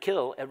trying to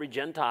kill every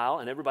Gentile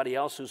and everybody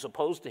else who's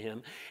opposed to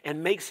him,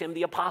 and makes him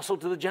the apostle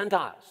to the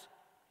Gentiles.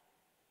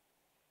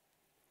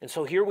 And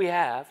so here we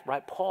have,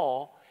 right,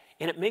 Paul,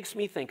 and it makes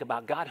me think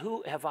about, God,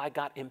 who have I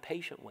got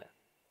impatient with?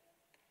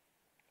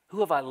 Who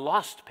have I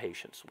lost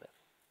patience with?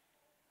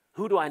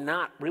 Who do I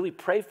not really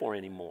pray for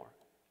anymore?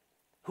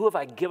 Who have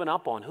I given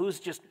up on? Who's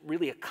just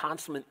really a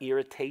consummate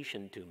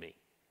irritation to me?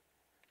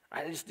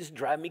 They just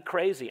drive me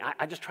crazy.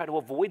 I just try to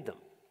avoid them.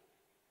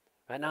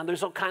 Right? Now,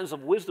 there's all kinds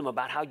of wisdom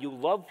about how you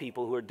love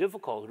people who are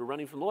difficult, who are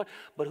running from the Lord.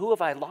 But who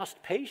have I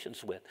lost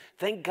patience with?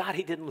 Thank God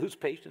he didn't lose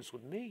patience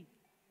with me.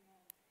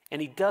 And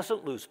he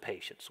doesn't lose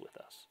patience with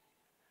us.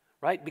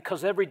 Right?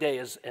 Because every day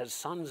as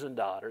sons and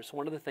daughters,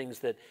 one of the things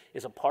that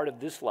is a part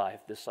of this life,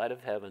 this side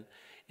of heaven,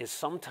 is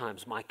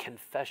sometimes my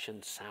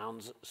confession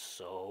sounds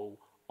so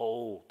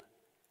old.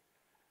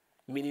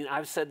 Meaning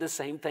I've said the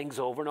same things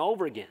over and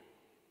over again.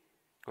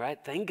 Right?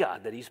 Thank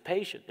God that he's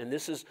patient. And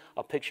this is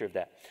a picture of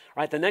that.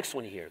 Right? The next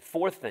one here,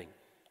 fourth thing.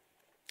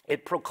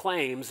 It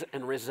proclaims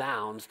and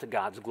resounds to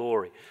God's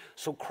glory.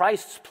 So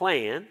Christ's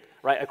plan,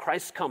 right,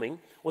 Christ's coming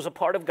was a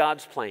part of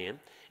God's plan.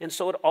 And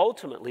so it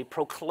ultimately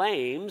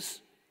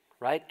proclaims,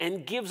 right,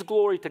 and gives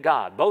glory to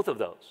God. Both of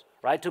those,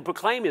 right? To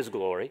proclaim his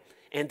glory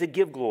and to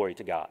give glory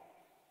to God.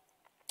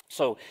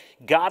 So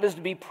God is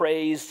to be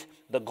praised.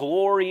 The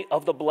glory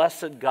of the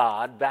blessed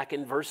God, back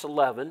in verse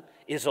 11,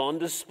 is on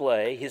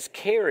display. His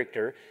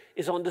character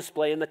is on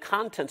display in the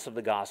contents of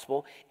the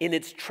gospel, in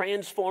its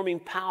transforming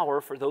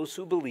power for those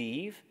who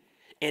believe,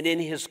 and in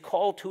his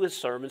call to his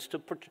servants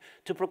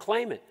to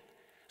proclaim it.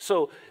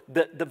 So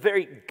the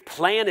very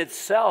plan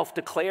itself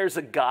declares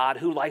a God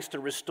who likes to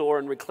restore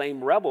and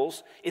reclaim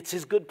rebels. It's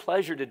his good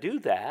pleasure to do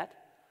that.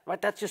 Right?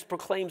 That just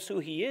proclaims who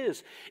he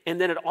is. And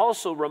then it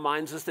also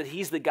reminds us that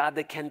he's the God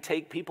that can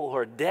take people who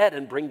are dead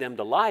and bring them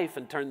to life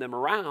and turn them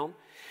around.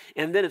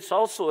 And then it's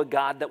also a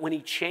God that when he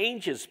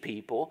changes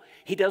people,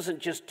 he doesn't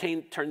just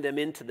turn them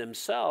into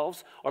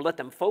themselves or let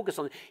them focus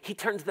on it. He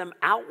turns them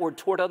outward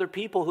toward other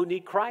people who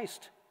need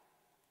Christ.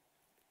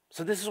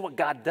 So this is what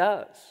God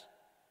does,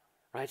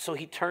 right? So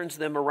he turns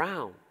them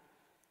around.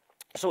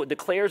 So it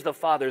declares the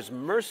Father's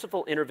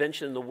merciful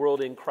intervention in the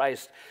world in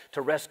Christ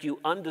to rescue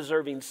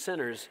undeserving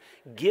sinners,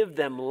 give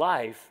them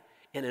life,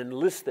 and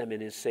enlist them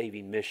in his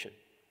saving mission,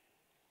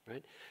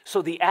 right?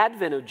 So the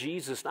advent of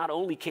Jesus not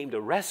only came to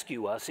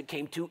rescue us, it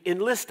came to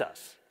enlist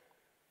us,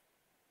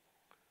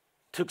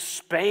 to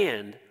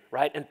expand,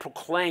 right, and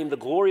proclaim the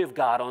glory of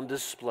God on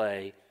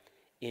display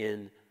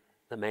in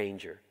the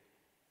manger.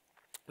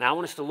 Now, I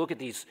want us to look at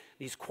these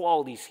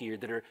qualities here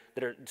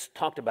that are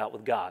talked about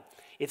with God.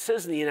 It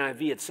says in the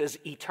NIV, it says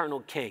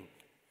eternal king,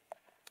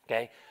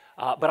 okay?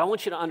 But I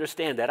want you to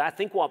understand that I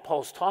think what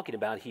Paul's talking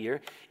about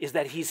here is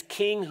that he's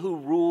king who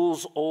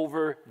rules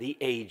over the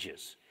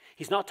ages.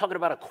 He's not talking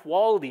about a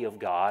quality of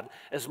God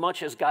as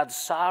much as God's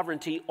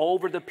sovereignty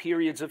over the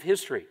periods of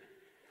history.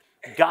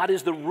 God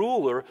is the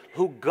ruler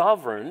who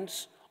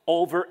governs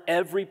over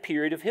every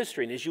period of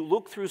history. And as you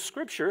look through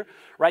Scripture,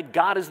 right,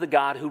 God is the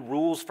God who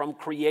rules from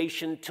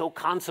creation till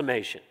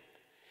consummation.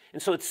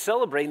 And so it's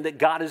celebrating that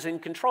God is in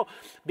control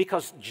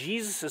because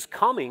Jesus'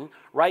 coming,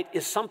 right,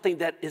 is something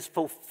that is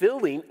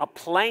fulfilling a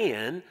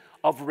plan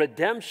of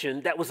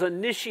redemption that was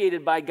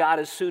initiated by God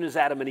as soon as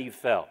Adam and Eve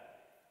fell.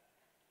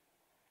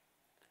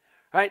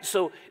 Right,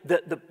 so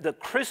the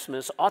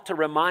Christmas ought to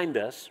remind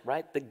us,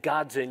 right, that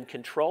God's in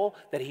control,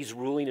 that he's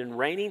ruling and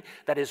reigning,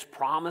 that his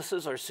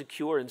promises are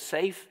secure and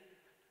safe.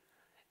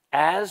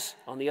 As,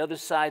 on the other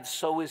side,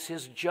 so is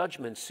his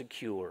judgment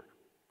secure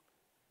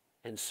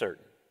and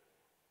certain.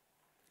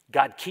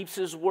 God keeps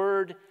his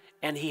word,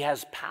 and he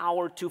has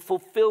power to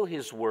fulfill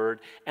his word,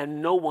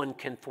 and no one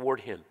can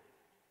thwart him.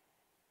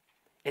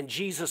 And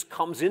Jesus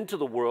comes into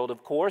the world,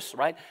 of course,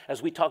 right,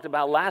 as we talked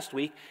about last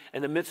week,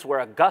 in the midst where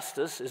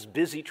Augustus is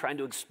busy trying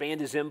to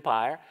expand his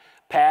empire,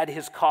 pad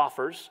his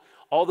coffers,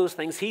 all those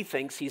things. He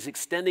thinks he's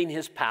extending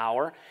his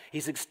power,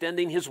 he's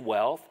extending his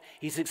wealth,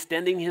 he's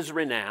extending his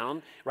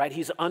renown, right?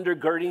 He's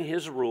undergirding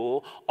his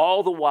rule.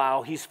 All the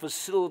while, he's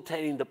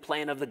facilitating the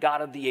plan of the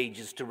God of the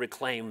ages to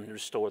reclaim and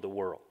restore the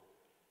world.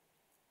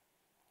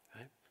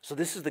 Right? So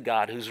this is the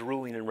God who's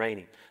ruling and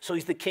reigning. So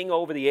he's the king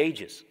over the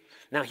ages.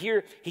 Now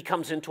here, he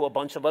comes into a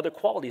bunch of other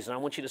qualities, and I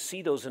want you to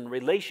see those in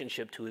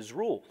relationship to his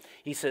rule.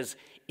 He says,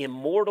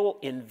 immortal,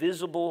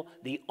 invisible,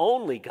 the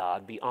only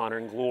God be honor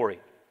and glory.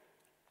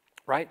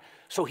 Right?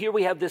 So here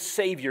we have this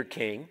Savior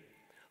King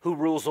who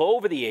rules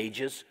over the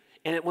ages,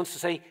 and it wants to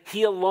say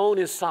he alone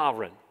is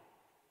sovereign.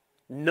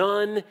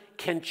 None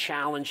can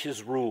challenge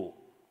his rule.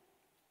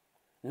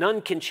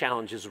 None can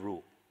challenge his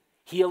rule.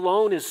 He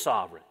alone is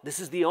sovereign. This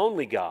is the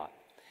only God.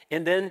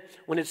 And then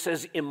when it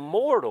says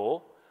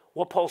immortal,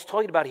 what Paul's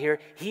talking about here,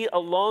 he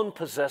alone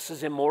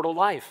possesses immortal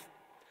life.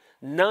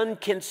 None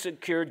can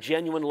secure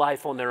genuine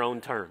life on their own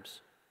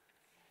terms.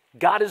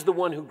 God is the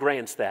one who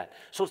grants that.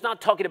 So it's not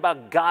talking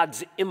about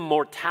God's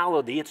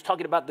immortality. It's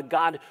talking about the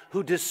God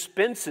who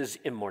dispenses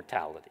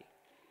immortality,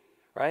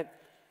 right?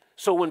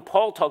 So when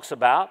Paul talks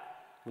about,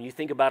 when you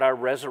think about our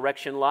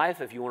resurrection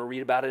life, if you want to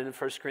read about it in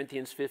 1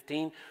 Corinthians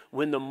 15,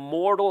 when the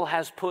mortal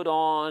has put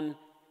on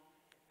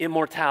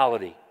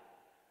immortality.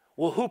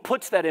 Well, who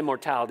puts that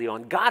immortality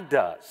on? God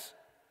does.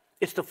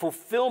 It's the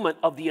fulfillment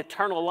of the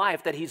eternal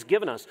life that he's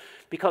given us.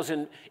 Because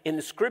in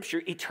the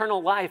Scripture,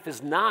 eternal life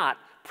is not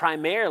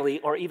primarily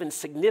or even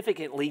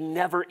significantly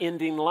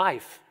never-ending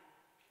life.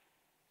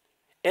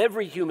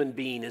 Every human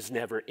being is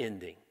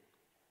never-ending.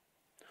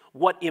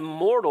 What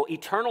immortal,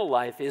 eternal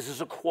life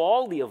is a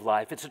quality of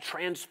life. It's a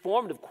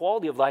transformative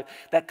quality of life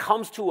that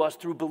comes to us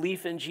through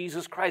belief in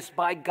Jesus Christ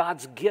by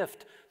God's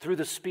gift through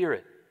the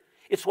Spirit.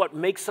 It's what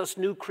makes us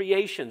new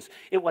creations.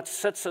 It's what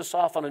sets us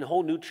off on a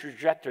whole new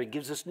trajectory,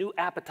 gives us new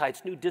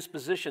appetites, new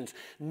dispositions,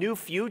 new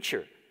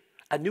future,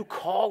 a new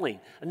calling,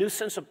 a new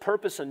sense of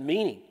purpose and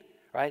meaning,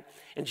 right?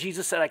 And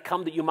Jesus said, I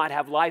come that you might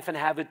have life and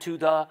have it to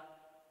the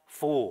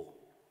full,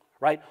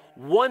 right?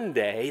 One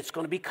day it's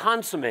going to be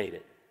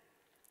consummated,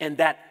 and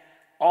that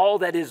all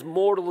that is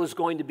mortal is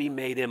going to be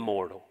made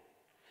immortal.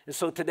 And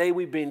so today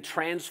we've been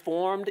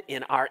transformed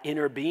in our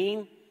inner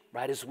being,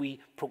 right, as we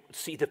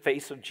see the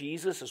face of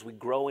Jesus, as we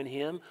grow in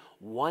him.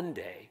 One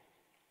day,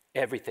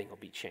 everything will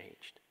be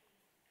changed,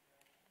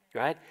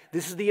 right?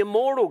 This is the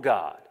immortal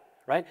God,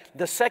 right?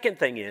 The second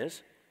thing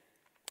is,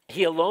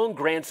 he alone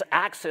grants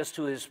access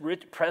to his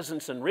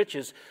presence and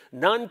riches.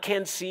 None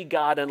can see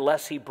God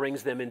unless he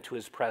brings them into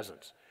his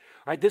presence,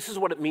 right? This is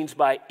what it means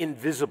by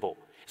invisible.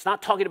 It's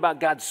not talking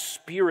about God's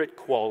spirit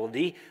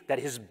quality, that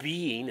his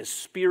being is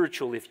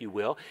spiritual, if you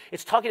will.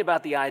 It's talking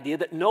about the idea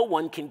that no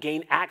one can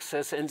gain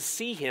access and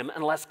see him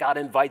unless God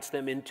invites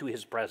them into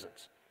his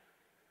presence.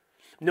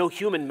 No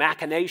human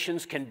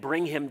machinations can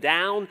bring him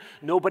down.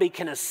 Nobody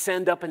can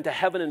ascend up into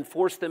heaven and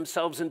force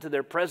themselves into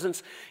their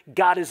presence.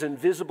 God is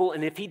invisible,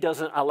 and if he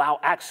doesn't allow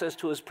access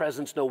to his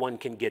presence, no one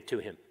can get to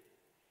him.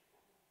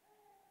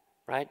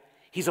 Right?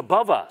 He's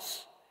above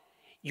us.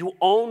 You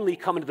only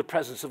come into the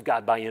presence of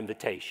God by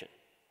invitation.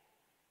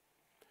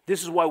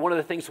 This is why one of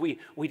the things we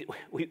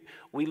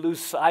lose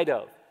sight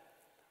of,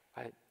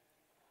 right?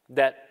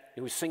 That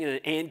he was singing an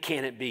 "And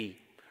Can It Be,"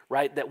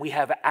 right? That we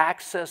have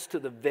access to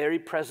the very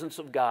presence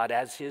of God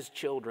as His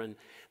children,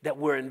 that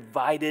we're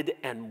invited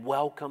and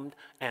welcomed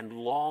and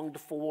longed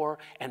for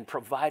and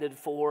provided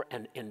for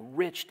and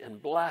enriched and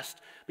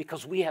blessed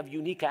because we have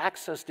unique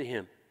access to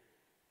Him.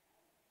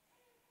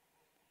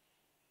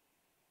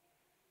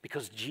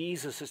 Because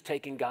Jesus has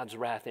taken God's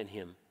wrath in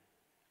Him.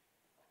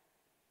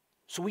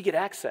 So we get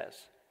access.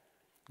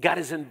 God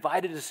has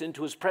invited us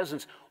into His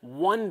presence.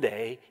 One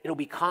day, it'll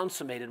be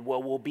consummated where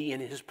we'll be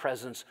in His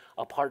presence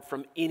apart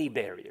from any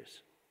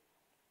barriers.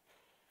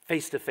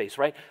 Face to face,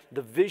 right?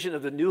 The vision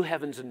of the new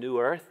heavens and new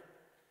earth.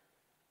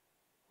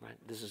 Right?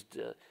 This is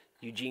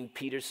Eugene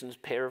Peterson's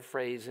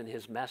paraphrase in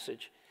his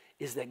message,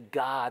 is that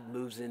God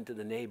moves into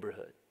the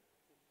neighborhood.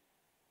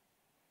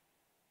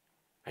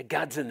 Right?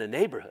 God's in the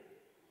neighborhood,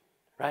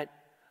 right?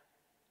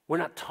 We're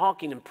not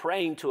talking and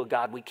praying to a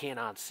God we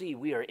cannot see.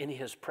 We are in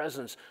His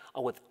presence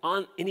with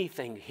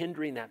anything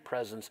hindering that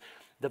presence,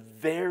 the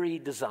very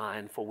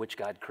design for which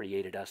God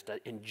created us, to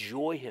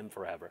enjoy Him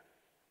forever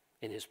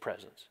in His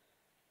presence.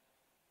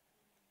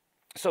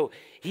 So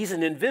He's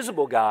an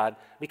invisible God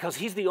because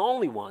He's the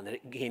only one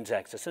that gains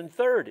access. And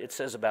third, it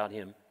says about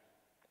Him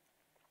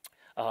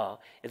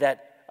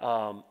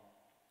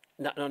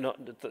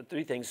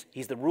three things.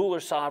 He's the ruler,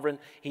 sovereign.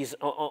 He's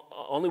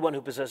only one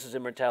who possesses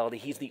immortality.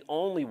 He's the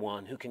only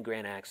one who can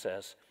grant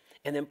access.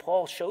 And then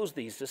Paul shows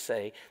these to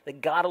say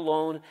that God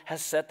alone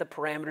has set the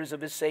parameters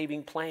of His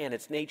saving plan,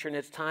 its nature and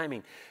its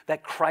timing,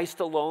 that Christ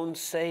alone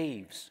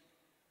saves.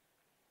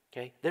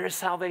 Okay? There is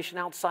salvation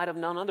outside of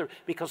none other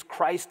because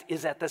Christ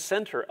is at the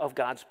center of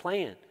God's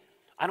plan.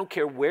 I don't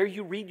care where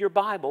you read your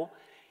Bible,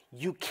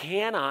 you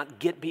cannot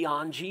get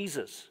beyond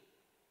Jesus.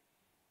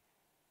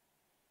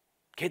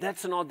 Okay,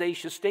 that's an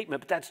audacious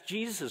statement, but that's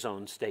Jesus'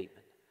 own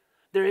statement.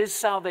 There is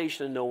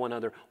salvation in no one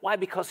other. Why?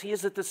 Because He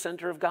is at the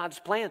center of God's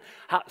plan.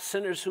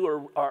 Sinners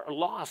who are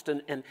lost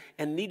and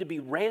need to be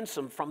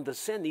ransomed from the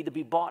sin, need to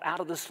be bought out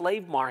of the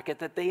slave market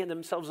that they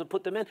themselves have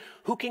put them in.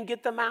 Who can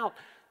get them out?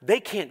 They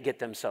can't get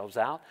themselves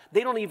out.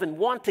 They don't even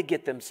want to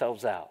get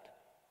themselves out.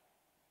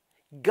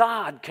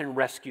 God can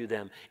rescue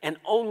them, and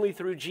only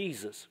through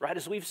Jesus, right?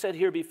 As we've said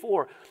here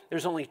before,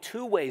 there's only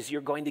two ways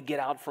you're going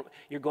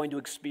to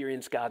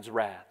experience God's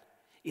wrath.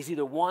 Is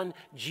either one,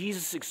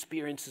 Jesus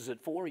experiences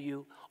it for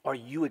you, or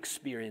you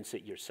experience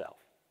it yourself.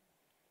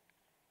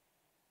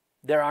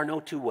 There are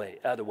no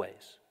other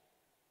ways.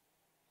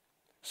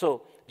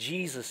 So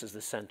Jesus is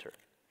the center.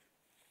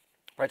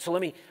 All right, so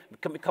let me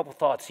come a couple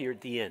thoughts here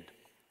at the end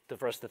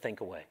for us to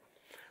think away.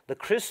 The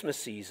Christmas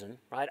season,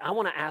 right? I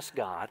want to ask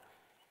God,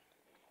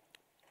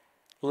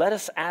 let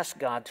us ask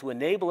God to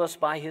enable us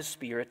by His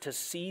Spirit to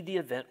see the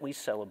event we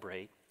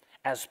celebrate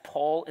as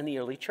Paul and the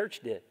early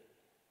church did.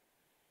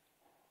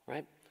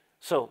 Right?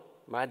 So,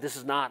 right, this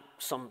is not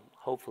some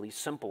hopefully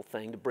simple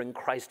thing to bring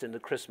Christ into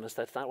Christmas.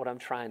 That's not what I'm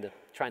trying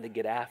to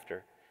get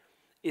after.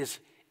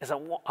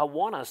 I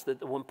want us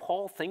that when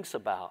Paul thinks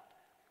about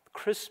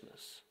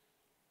Christmas,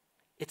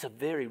 it's a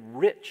very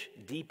rich,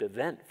 deep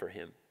event for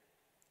him.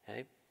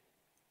 Okay?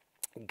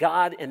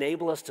 God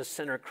enable us to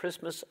center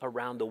Christmas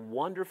around the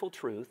wonderful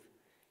truth.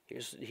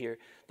 Here,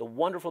 the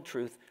wonderful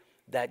truth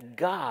that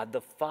God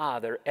the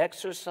Father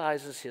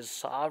exercises His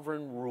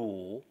sovereign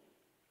rule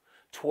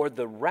toward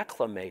the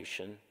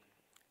reclamation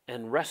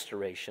and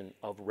restoration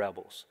of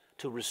rebels,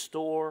 to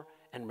restore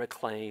and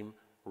reclaim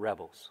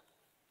rebels.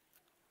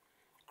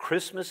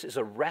 Christmas is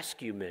a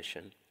rescue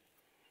mission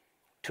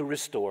to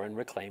restore and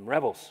reclaim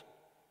rebels.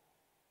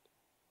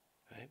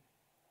 Right?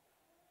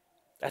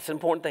 That's an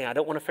important thing. I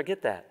don't want to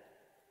forget that.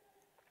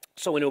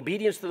 So in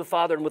obedience to the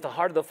Father and with the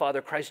heart of the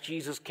Father, Christ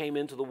Jesus came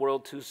into the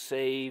world to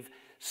save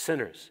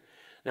sinners.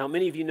 Now,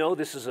 many of you know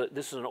this is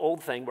an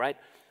old thing, right?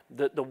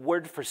 The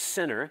word for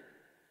sinner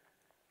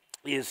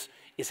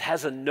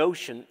has a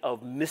notion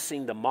of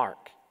missing the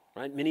mark,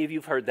 right? Many of you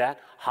have heard that.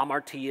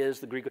 Hamartia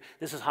is the Greek.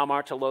 This is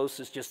hamartelos,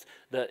 is just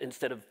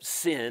instead of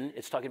sin,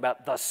 it's talking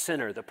about the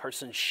sinner, the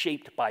person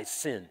shaped by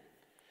sin.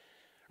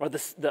 Or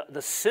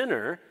the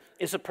sinner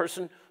is a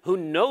person who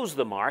knows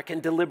the mark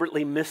and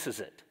deliberately misses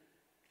it.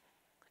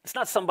 It's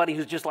not somebody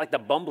who's just like the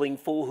bumbling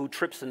fool who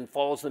trips and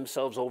falls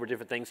themselves over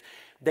different things.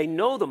 They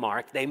know the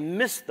mark, they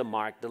miss the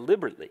mark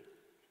deliberately.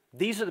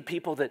 These are the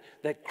people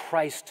that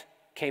Christ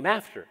came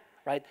after,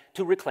 right,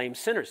 to reclaim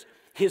sinners.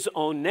 His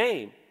own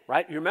name,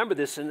 right? You remember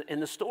this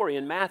in the story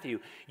in Matthew.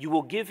 You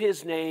will give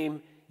His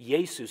name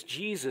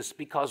Jesus,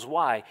 because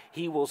why?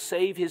 He will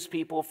save His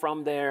people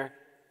from their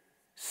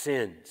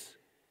sins.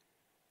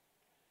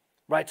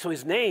 Right? So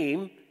His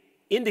name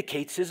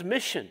indicates His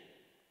mission,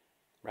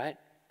 right?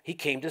 He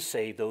came to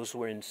save those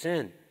who are in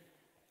sin.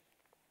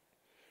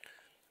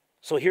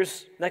 So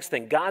here's next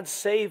thing. God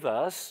save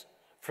us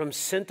from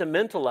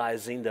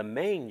sentimentalizing the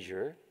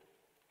manger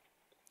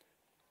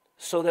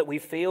so that we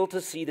fail to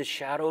see the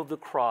shadow of the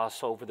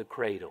cross over the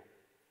cradle.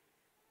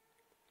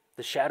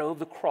 The shadow of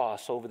the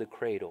cross over the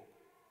cradle.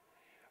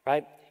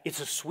 Right? It's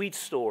a sweet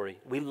story.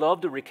 We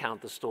love to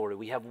recount the story.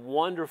 We have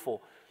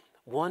wonderful,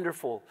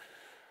 wonderful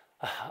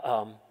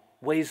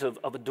ways of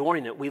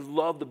adoring it. We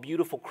love the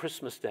beautiful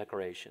Christmas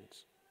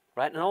decorations.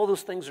 right? And all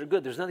those things are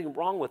good. There's nothing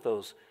wrong with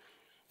those.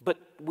 But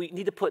we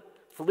need to put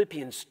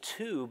Philippians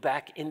 2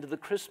 back into the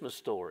Christmas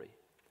story,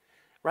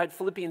 right?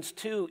 Philippians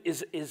 2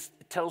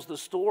 tells the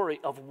story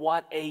of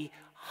what a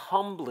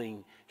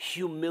humbling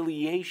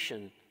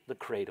humiliation the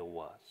cradle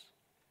was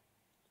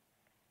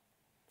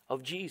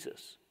of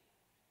Jesus,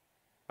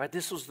 right?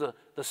 This was the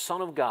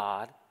Son of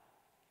God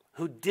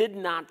who did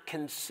not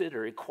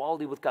consider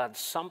equality with God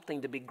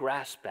something to be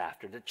grasped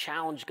after, to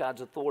challenge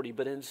God's authority,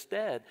 but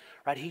instead,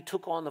 right, he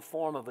took on the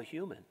form of a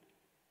human.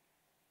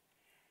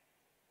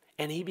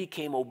 And he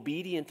became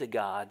obedient to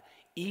God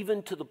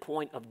even to the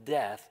point of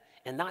death,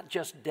 and not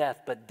just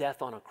death, but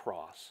death on a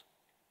cross.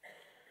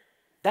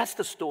 That's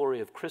the story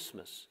of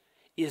Christmas,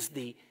 is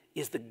the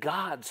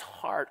God's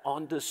heart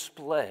on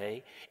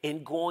display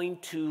in going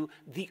to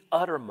the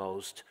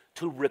uttermost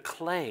to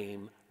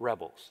reclaim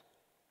rebels.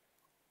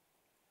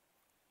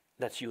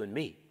 That's you and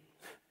me.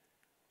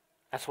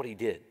 That's what he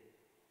did.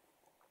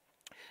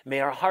 May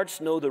our hearts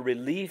know the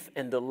relief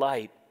and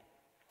delight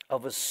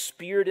of a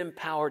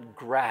spirit-empowered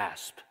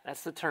grasp.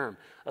 That's the term.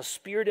 A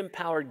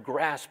spirit-empowered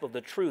grasp of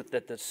the truth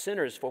that the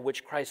sinners for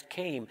which Christ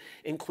came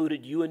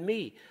included you and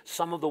me,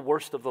 some of the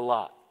worst of the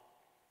lot.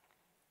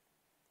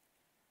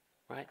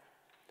 Right?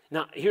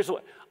 Now, here's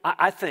what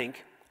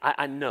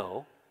I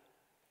know.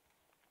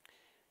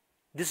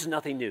 This is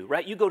nothing new,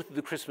 right? You go through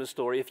the Christmas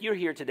story. If you're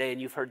here today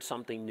and you've heard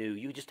something new,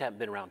 you just haven't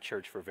been around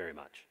church for very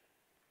much.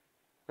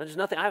 There's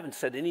nothing, I haven't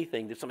said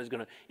anything that somebody's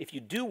going to, if you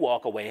do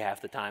walk away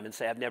half the time and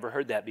say, I've never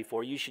heard that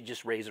before, you should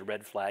just raise a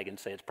red flag and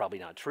say it's probably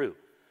not true,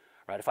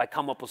 right? If I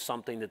come up with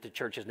something that the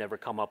church has never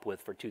come up with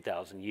for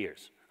 2,000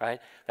 years, right?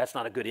 That's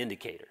not a good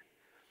indicator,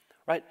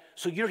 right?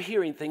 So you're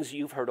hearing things that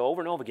you've heard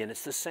over and over again.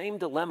 It's the same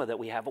dilemma that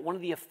we have, but one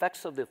of the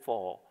effects of the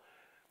fall,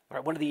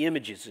 right, one of the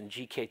images in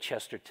G.K.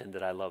 Chesterton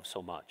that I love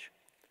so much,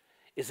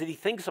 is that he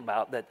thinks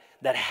about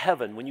that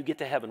heaven, when you get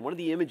to heaven, one of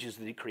the images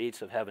that he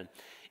creates of heaven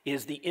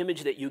is the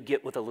image that you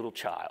get with a little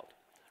child,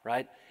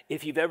 right?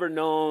 If you've ever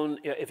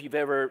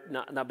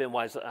not been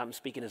wise, I'm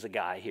speaking as a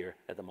guy here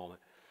at the moment.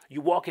 You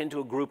walk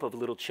into a group of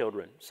little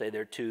children, say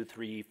they're 2,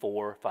 3,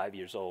 4, 5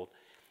 years old,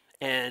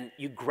 and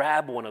you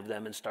grab one of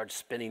them and start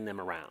spinning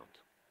them around,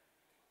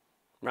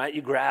 right?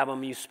 You grab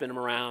them, you spin them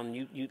around,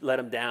 you let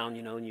them down,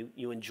 and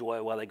you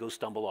enjoy while they go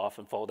stumble off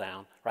and fall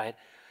down, right?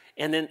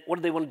 And then what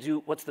do they want to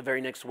do? What's the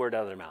very next word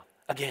out of their mouth?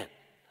 Again.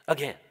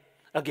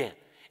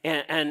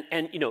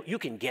 And you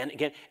can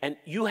again, and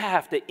you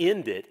have to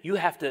end it. You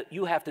have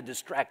to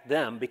distract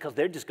them because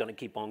they're just going to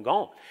keep on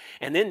going.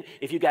 And then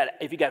if you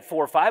got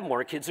 4 or 5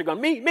 more kids, they're going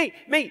me,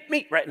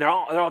 right? And they're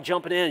all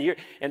jumping in.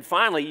 And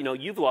finally,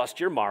 you've lost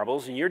your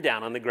marbles and you're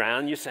down on the ground.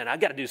 And you're saying, I've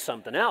got to do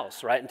something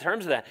else, right? In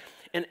terms of that,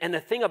 and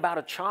the thing about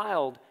a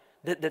child.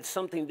 That's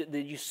something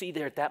that you see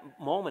there at that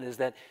moment is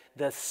that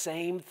the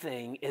same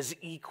thing is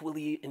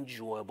equally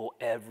enjoyable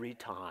every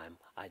time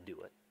I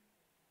do it.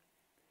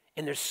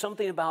 And there's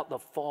something about the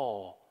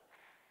fall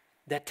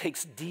that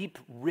takes deep,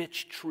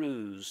 rich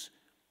truths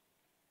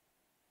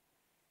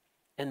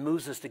and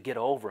moves us to get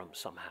over them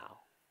somehow,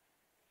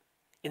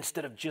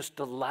 instead of just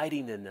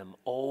delighting in them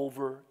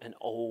over and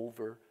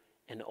over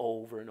and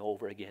over and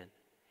over again.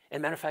 As a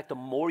matter of fact, the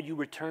more you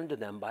return to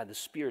them by the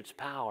Spirit's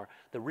power,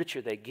 the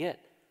richer they get.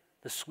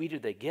 The sweeter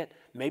they get,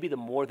 maybe the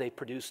more they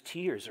produce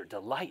tears or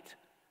delight,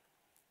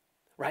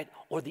 right?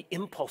 Or the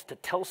impulse to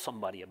tell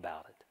somebody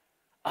about it.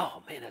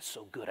 Oh man, that's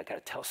so good, I got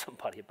to tell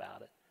somebody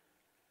about it.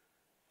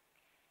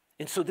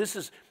 And so this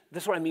is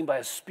what I mean by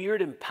a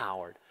spirit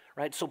empowered,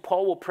 right? So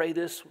Paul will pray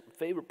this,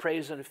 favorite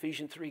praise in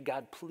Ephesians 3,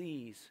 God,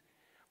 please,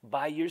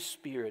 by your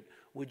Spirit,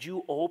 would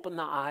you open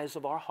the eyes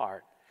of our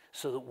heart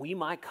so that we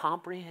might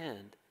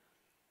comprehend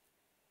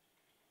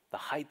the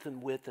height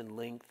and width and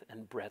length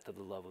and breadth of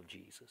the love of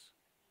Jesus.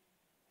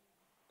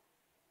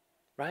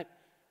 Right?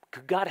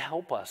 Could God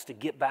help us to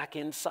get back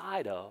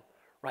inside of,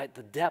 right,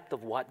 the depth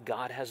of what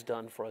God has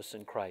done for us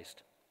in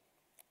Christ.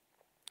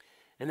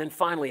 And then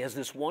finally, as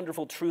this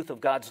wonderful truth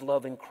of God's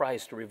love in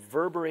Christ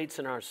reverberates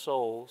in our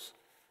souls,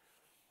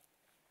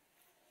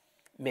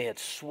 may it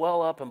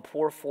swell up and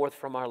pour forth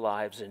from our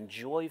lives in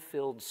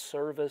joy-filled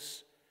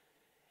service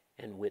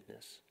and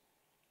witness.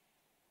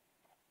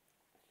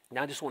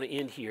 Now I just want to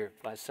end here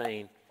by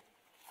saying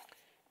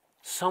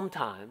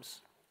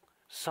sometimes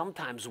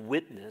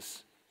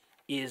witness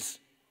is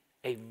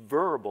a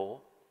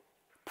verbal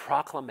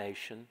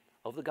proclamation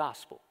of the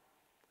gospel,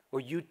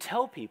 where you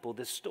tell people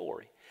this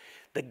story,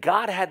 that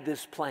God had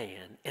this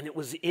plan, and it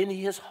was in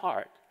his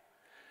heart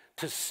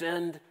to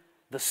send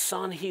the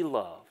Son he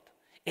loved,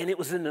 and it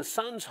was in the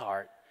Son's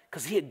heart,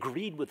 because he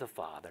agreed with the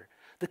Father,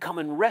 to come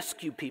and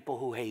rescue people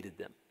who hated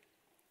them.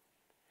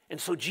 And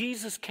so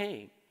Jesus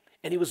came,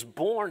 and he was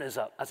born as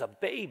a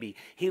baby.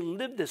 He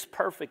lived this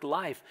perfect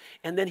life.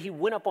 And then he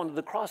went up onto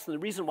the cross. And the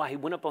reason why he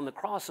went up on the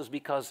cross is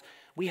because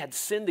we had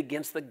sinned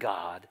against the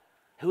God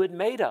who had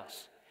made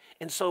us.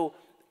 And so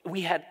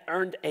we had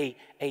earned a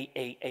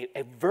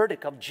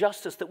verdict of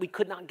justice that we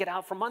could not get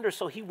out from under.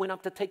 So he went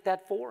up to take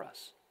that for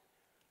us.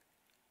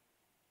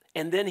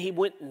 And then he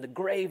went in the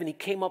grave and he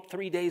came up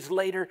 3 days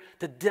later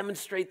to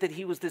demonstrate that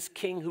he was this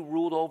king who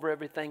ruled over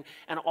everything.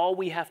 And all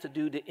we have to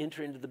do to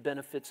enter into the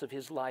benefits of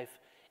his life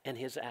and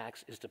his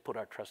acts is to put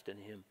our trust in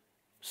him.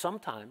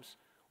 Sometimes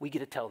we get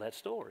to tell that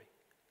story.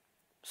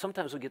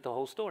 Sometimes we get the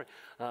whole story.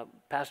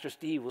 Pastor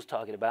Steve was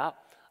talking about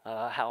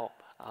how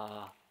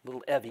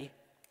little Evie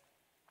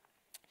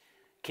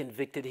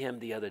convicted him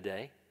the other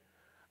day,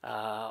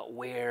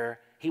 where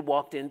he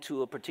walked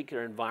into a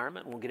particular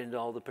environment. We'll get into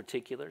all the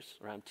particulars.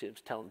 I'm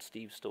telling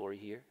Steve's story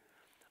here.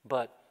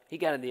 But he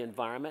got in the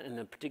environment, and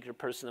a particular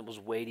person that was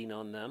waiting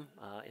on them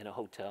in a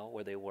hotel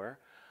where they were,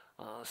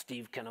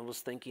 Steve kind of was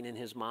thinking in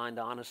his mind,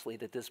 honestly,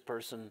 that this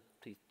person,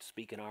 to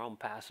speak in our own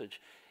passage,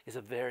 is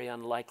a very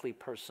unlikely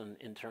person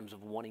in terms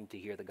of wanting to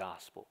hear the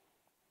gospel.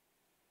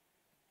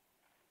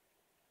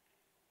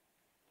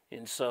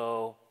 And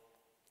so,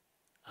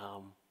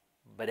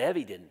 but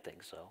Evie didn't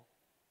think so.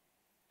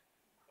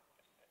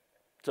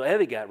 So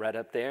Evie got right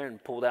up there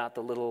and pulled out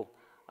the little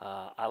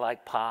I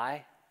Like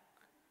Pie,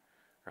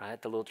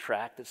 right, the little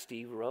tract that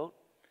Steve wrote,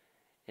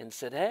 and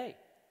said, "Hey,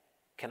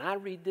 can I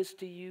read this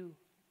to you?"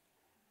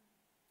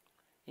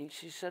 And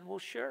she said, "Well,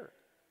 sure."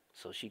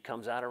 So she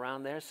comes out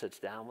around there, sits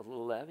down with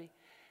little Evie,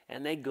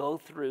 and they go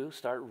through,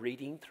 start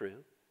reading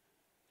through,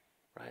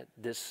 right,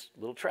 this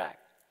little tract.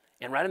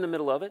 And right in the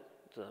middle of it,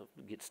 so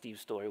get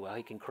Steve's story, well,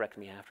 he can correct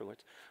me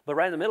afterwards, but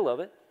right in the middle of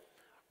it,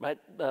 right,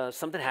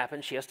 something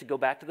happens. She has to go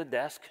back to the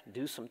desk,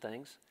 do some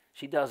things.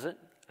 She does it,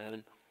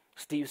 and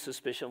Steve's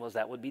suspicion was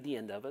that would be the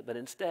end of it, but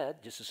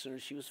instead, just as soon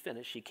as she was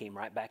finished, she came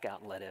right back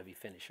out and let Evie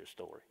finish her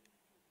story.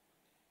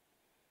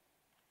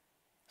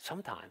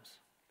 Sometimes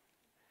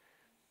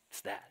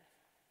it's that.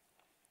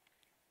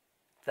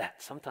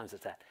 Sometimes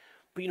it's that.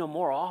 But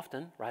more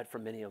often, right, for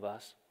many of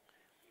us,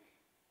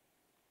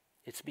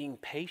 it's being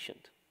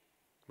patient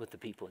with the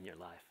people in your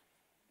life.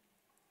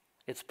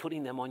 It's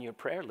putting them on your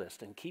prayer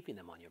list and keeping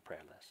them on your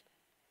prayer list.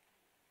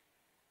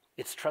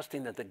 It's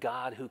trusting that the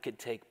God who could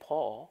take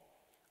Paul,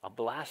 a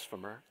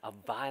blasphemer, a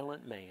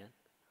violent man,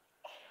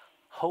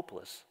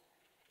 hopeless,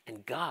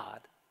 and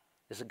God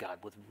is a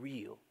God with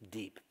real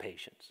deep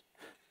patience.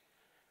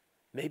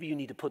 Maybe you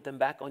need to put them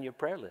back on your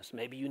prayer list.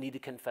 Maybe you need to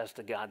confess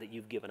to God that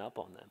you've given up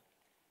on them.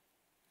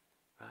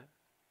 Right?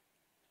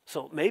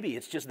 So maybe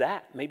it's just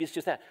that. Maybe it's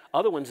just that.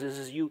 Other ones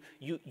is you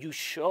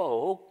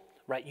show,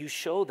 right? You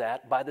show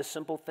that by the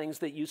simple things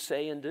that you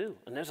say and do.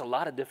 And there's a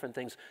lot of different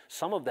things.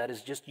 Some of that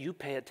is just you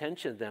pay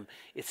attention to them.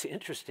 It's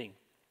interesting.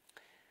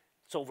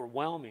 It's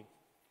overwhelming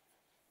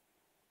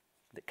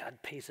that God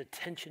pays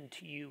attention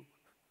to you,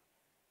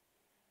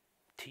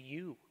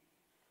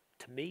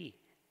 to me,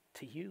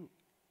 to you.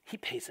 He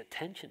pays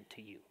attention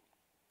to you.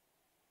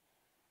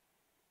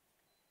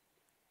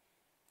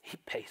 He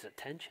pays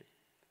attention.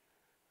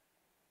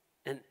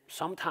 And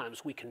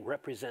sometimes we can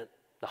represent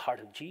the heart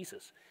of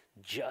Jesus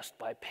just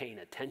by paying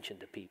attention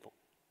to people.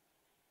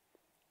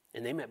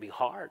 And they might be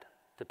hard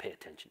to pay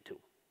attention to.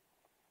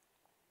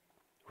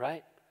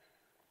 Right?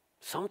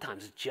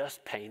 Sometimes it's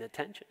just paying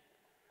attention.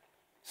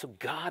 So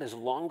God is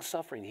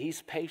long-suffering.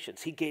 He's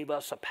patient. He gave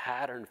us a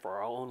pattern for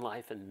our own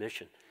life and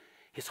mission.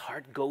 His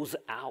heart goes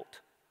out.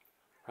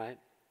 Right?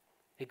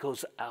 It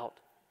goes out.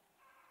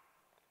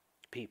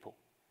 People.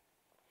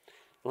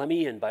 Let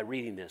me end by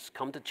reading this.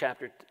 Come to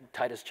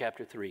Titus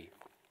chapter 3.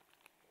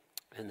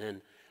 And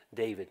then,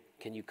 David,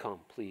 can you come,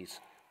 please?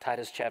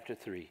 Titus chapter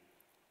 3.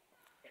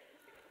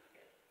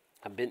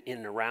 I've been in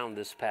and around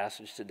this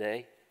passage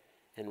today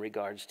in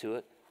regards to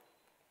it.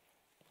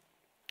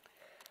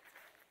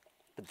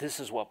 But this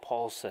is what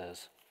Paul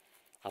says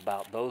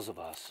about those of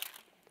us,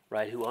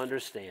 right, who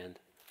understand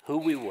who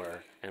we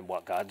were and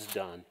what God's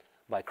done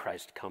by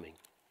Christ coming.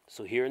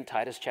 So here in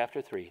Titus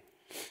chapter 3,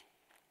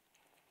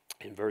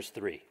 in verse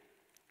 3,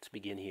 let's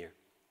begin here.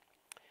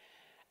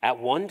 At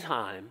one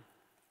time,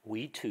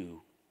 we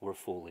too were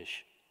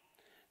foolish,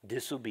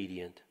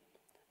 disobedient,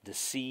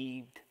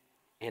 deceived,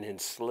 and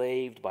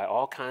enslaved by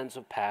all kinds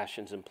of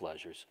passions and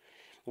pleasures.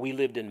 We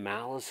lived in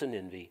malice and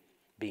envy,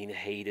 being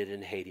hated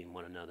and hating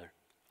one another.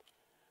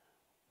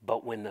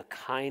 But when the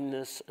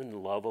kindness and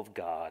love of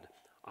God,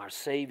 our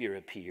Savior,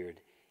 appeared,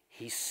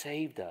 He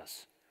saved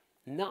us,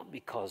 not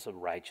because of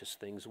righteous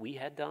things we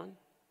had done,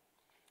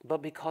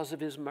 but because of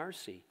His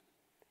mercy.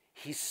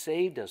 He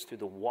saved us through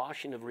the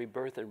washing of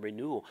rebirth and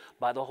renewal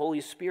by the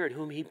Holy Spirit,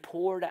 whom He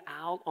poured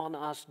out on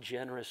us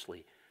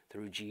generously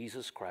through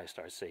Jesus Christ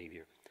our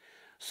Savior,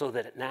 so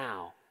that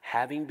now,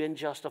 having been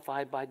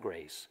justified by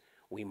grace,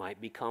 we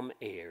might become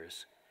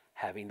heirs,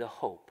 having the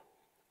hope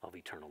of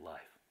eternal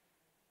life.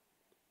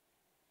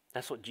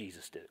 That's what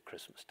Jesus did at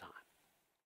Christmas time.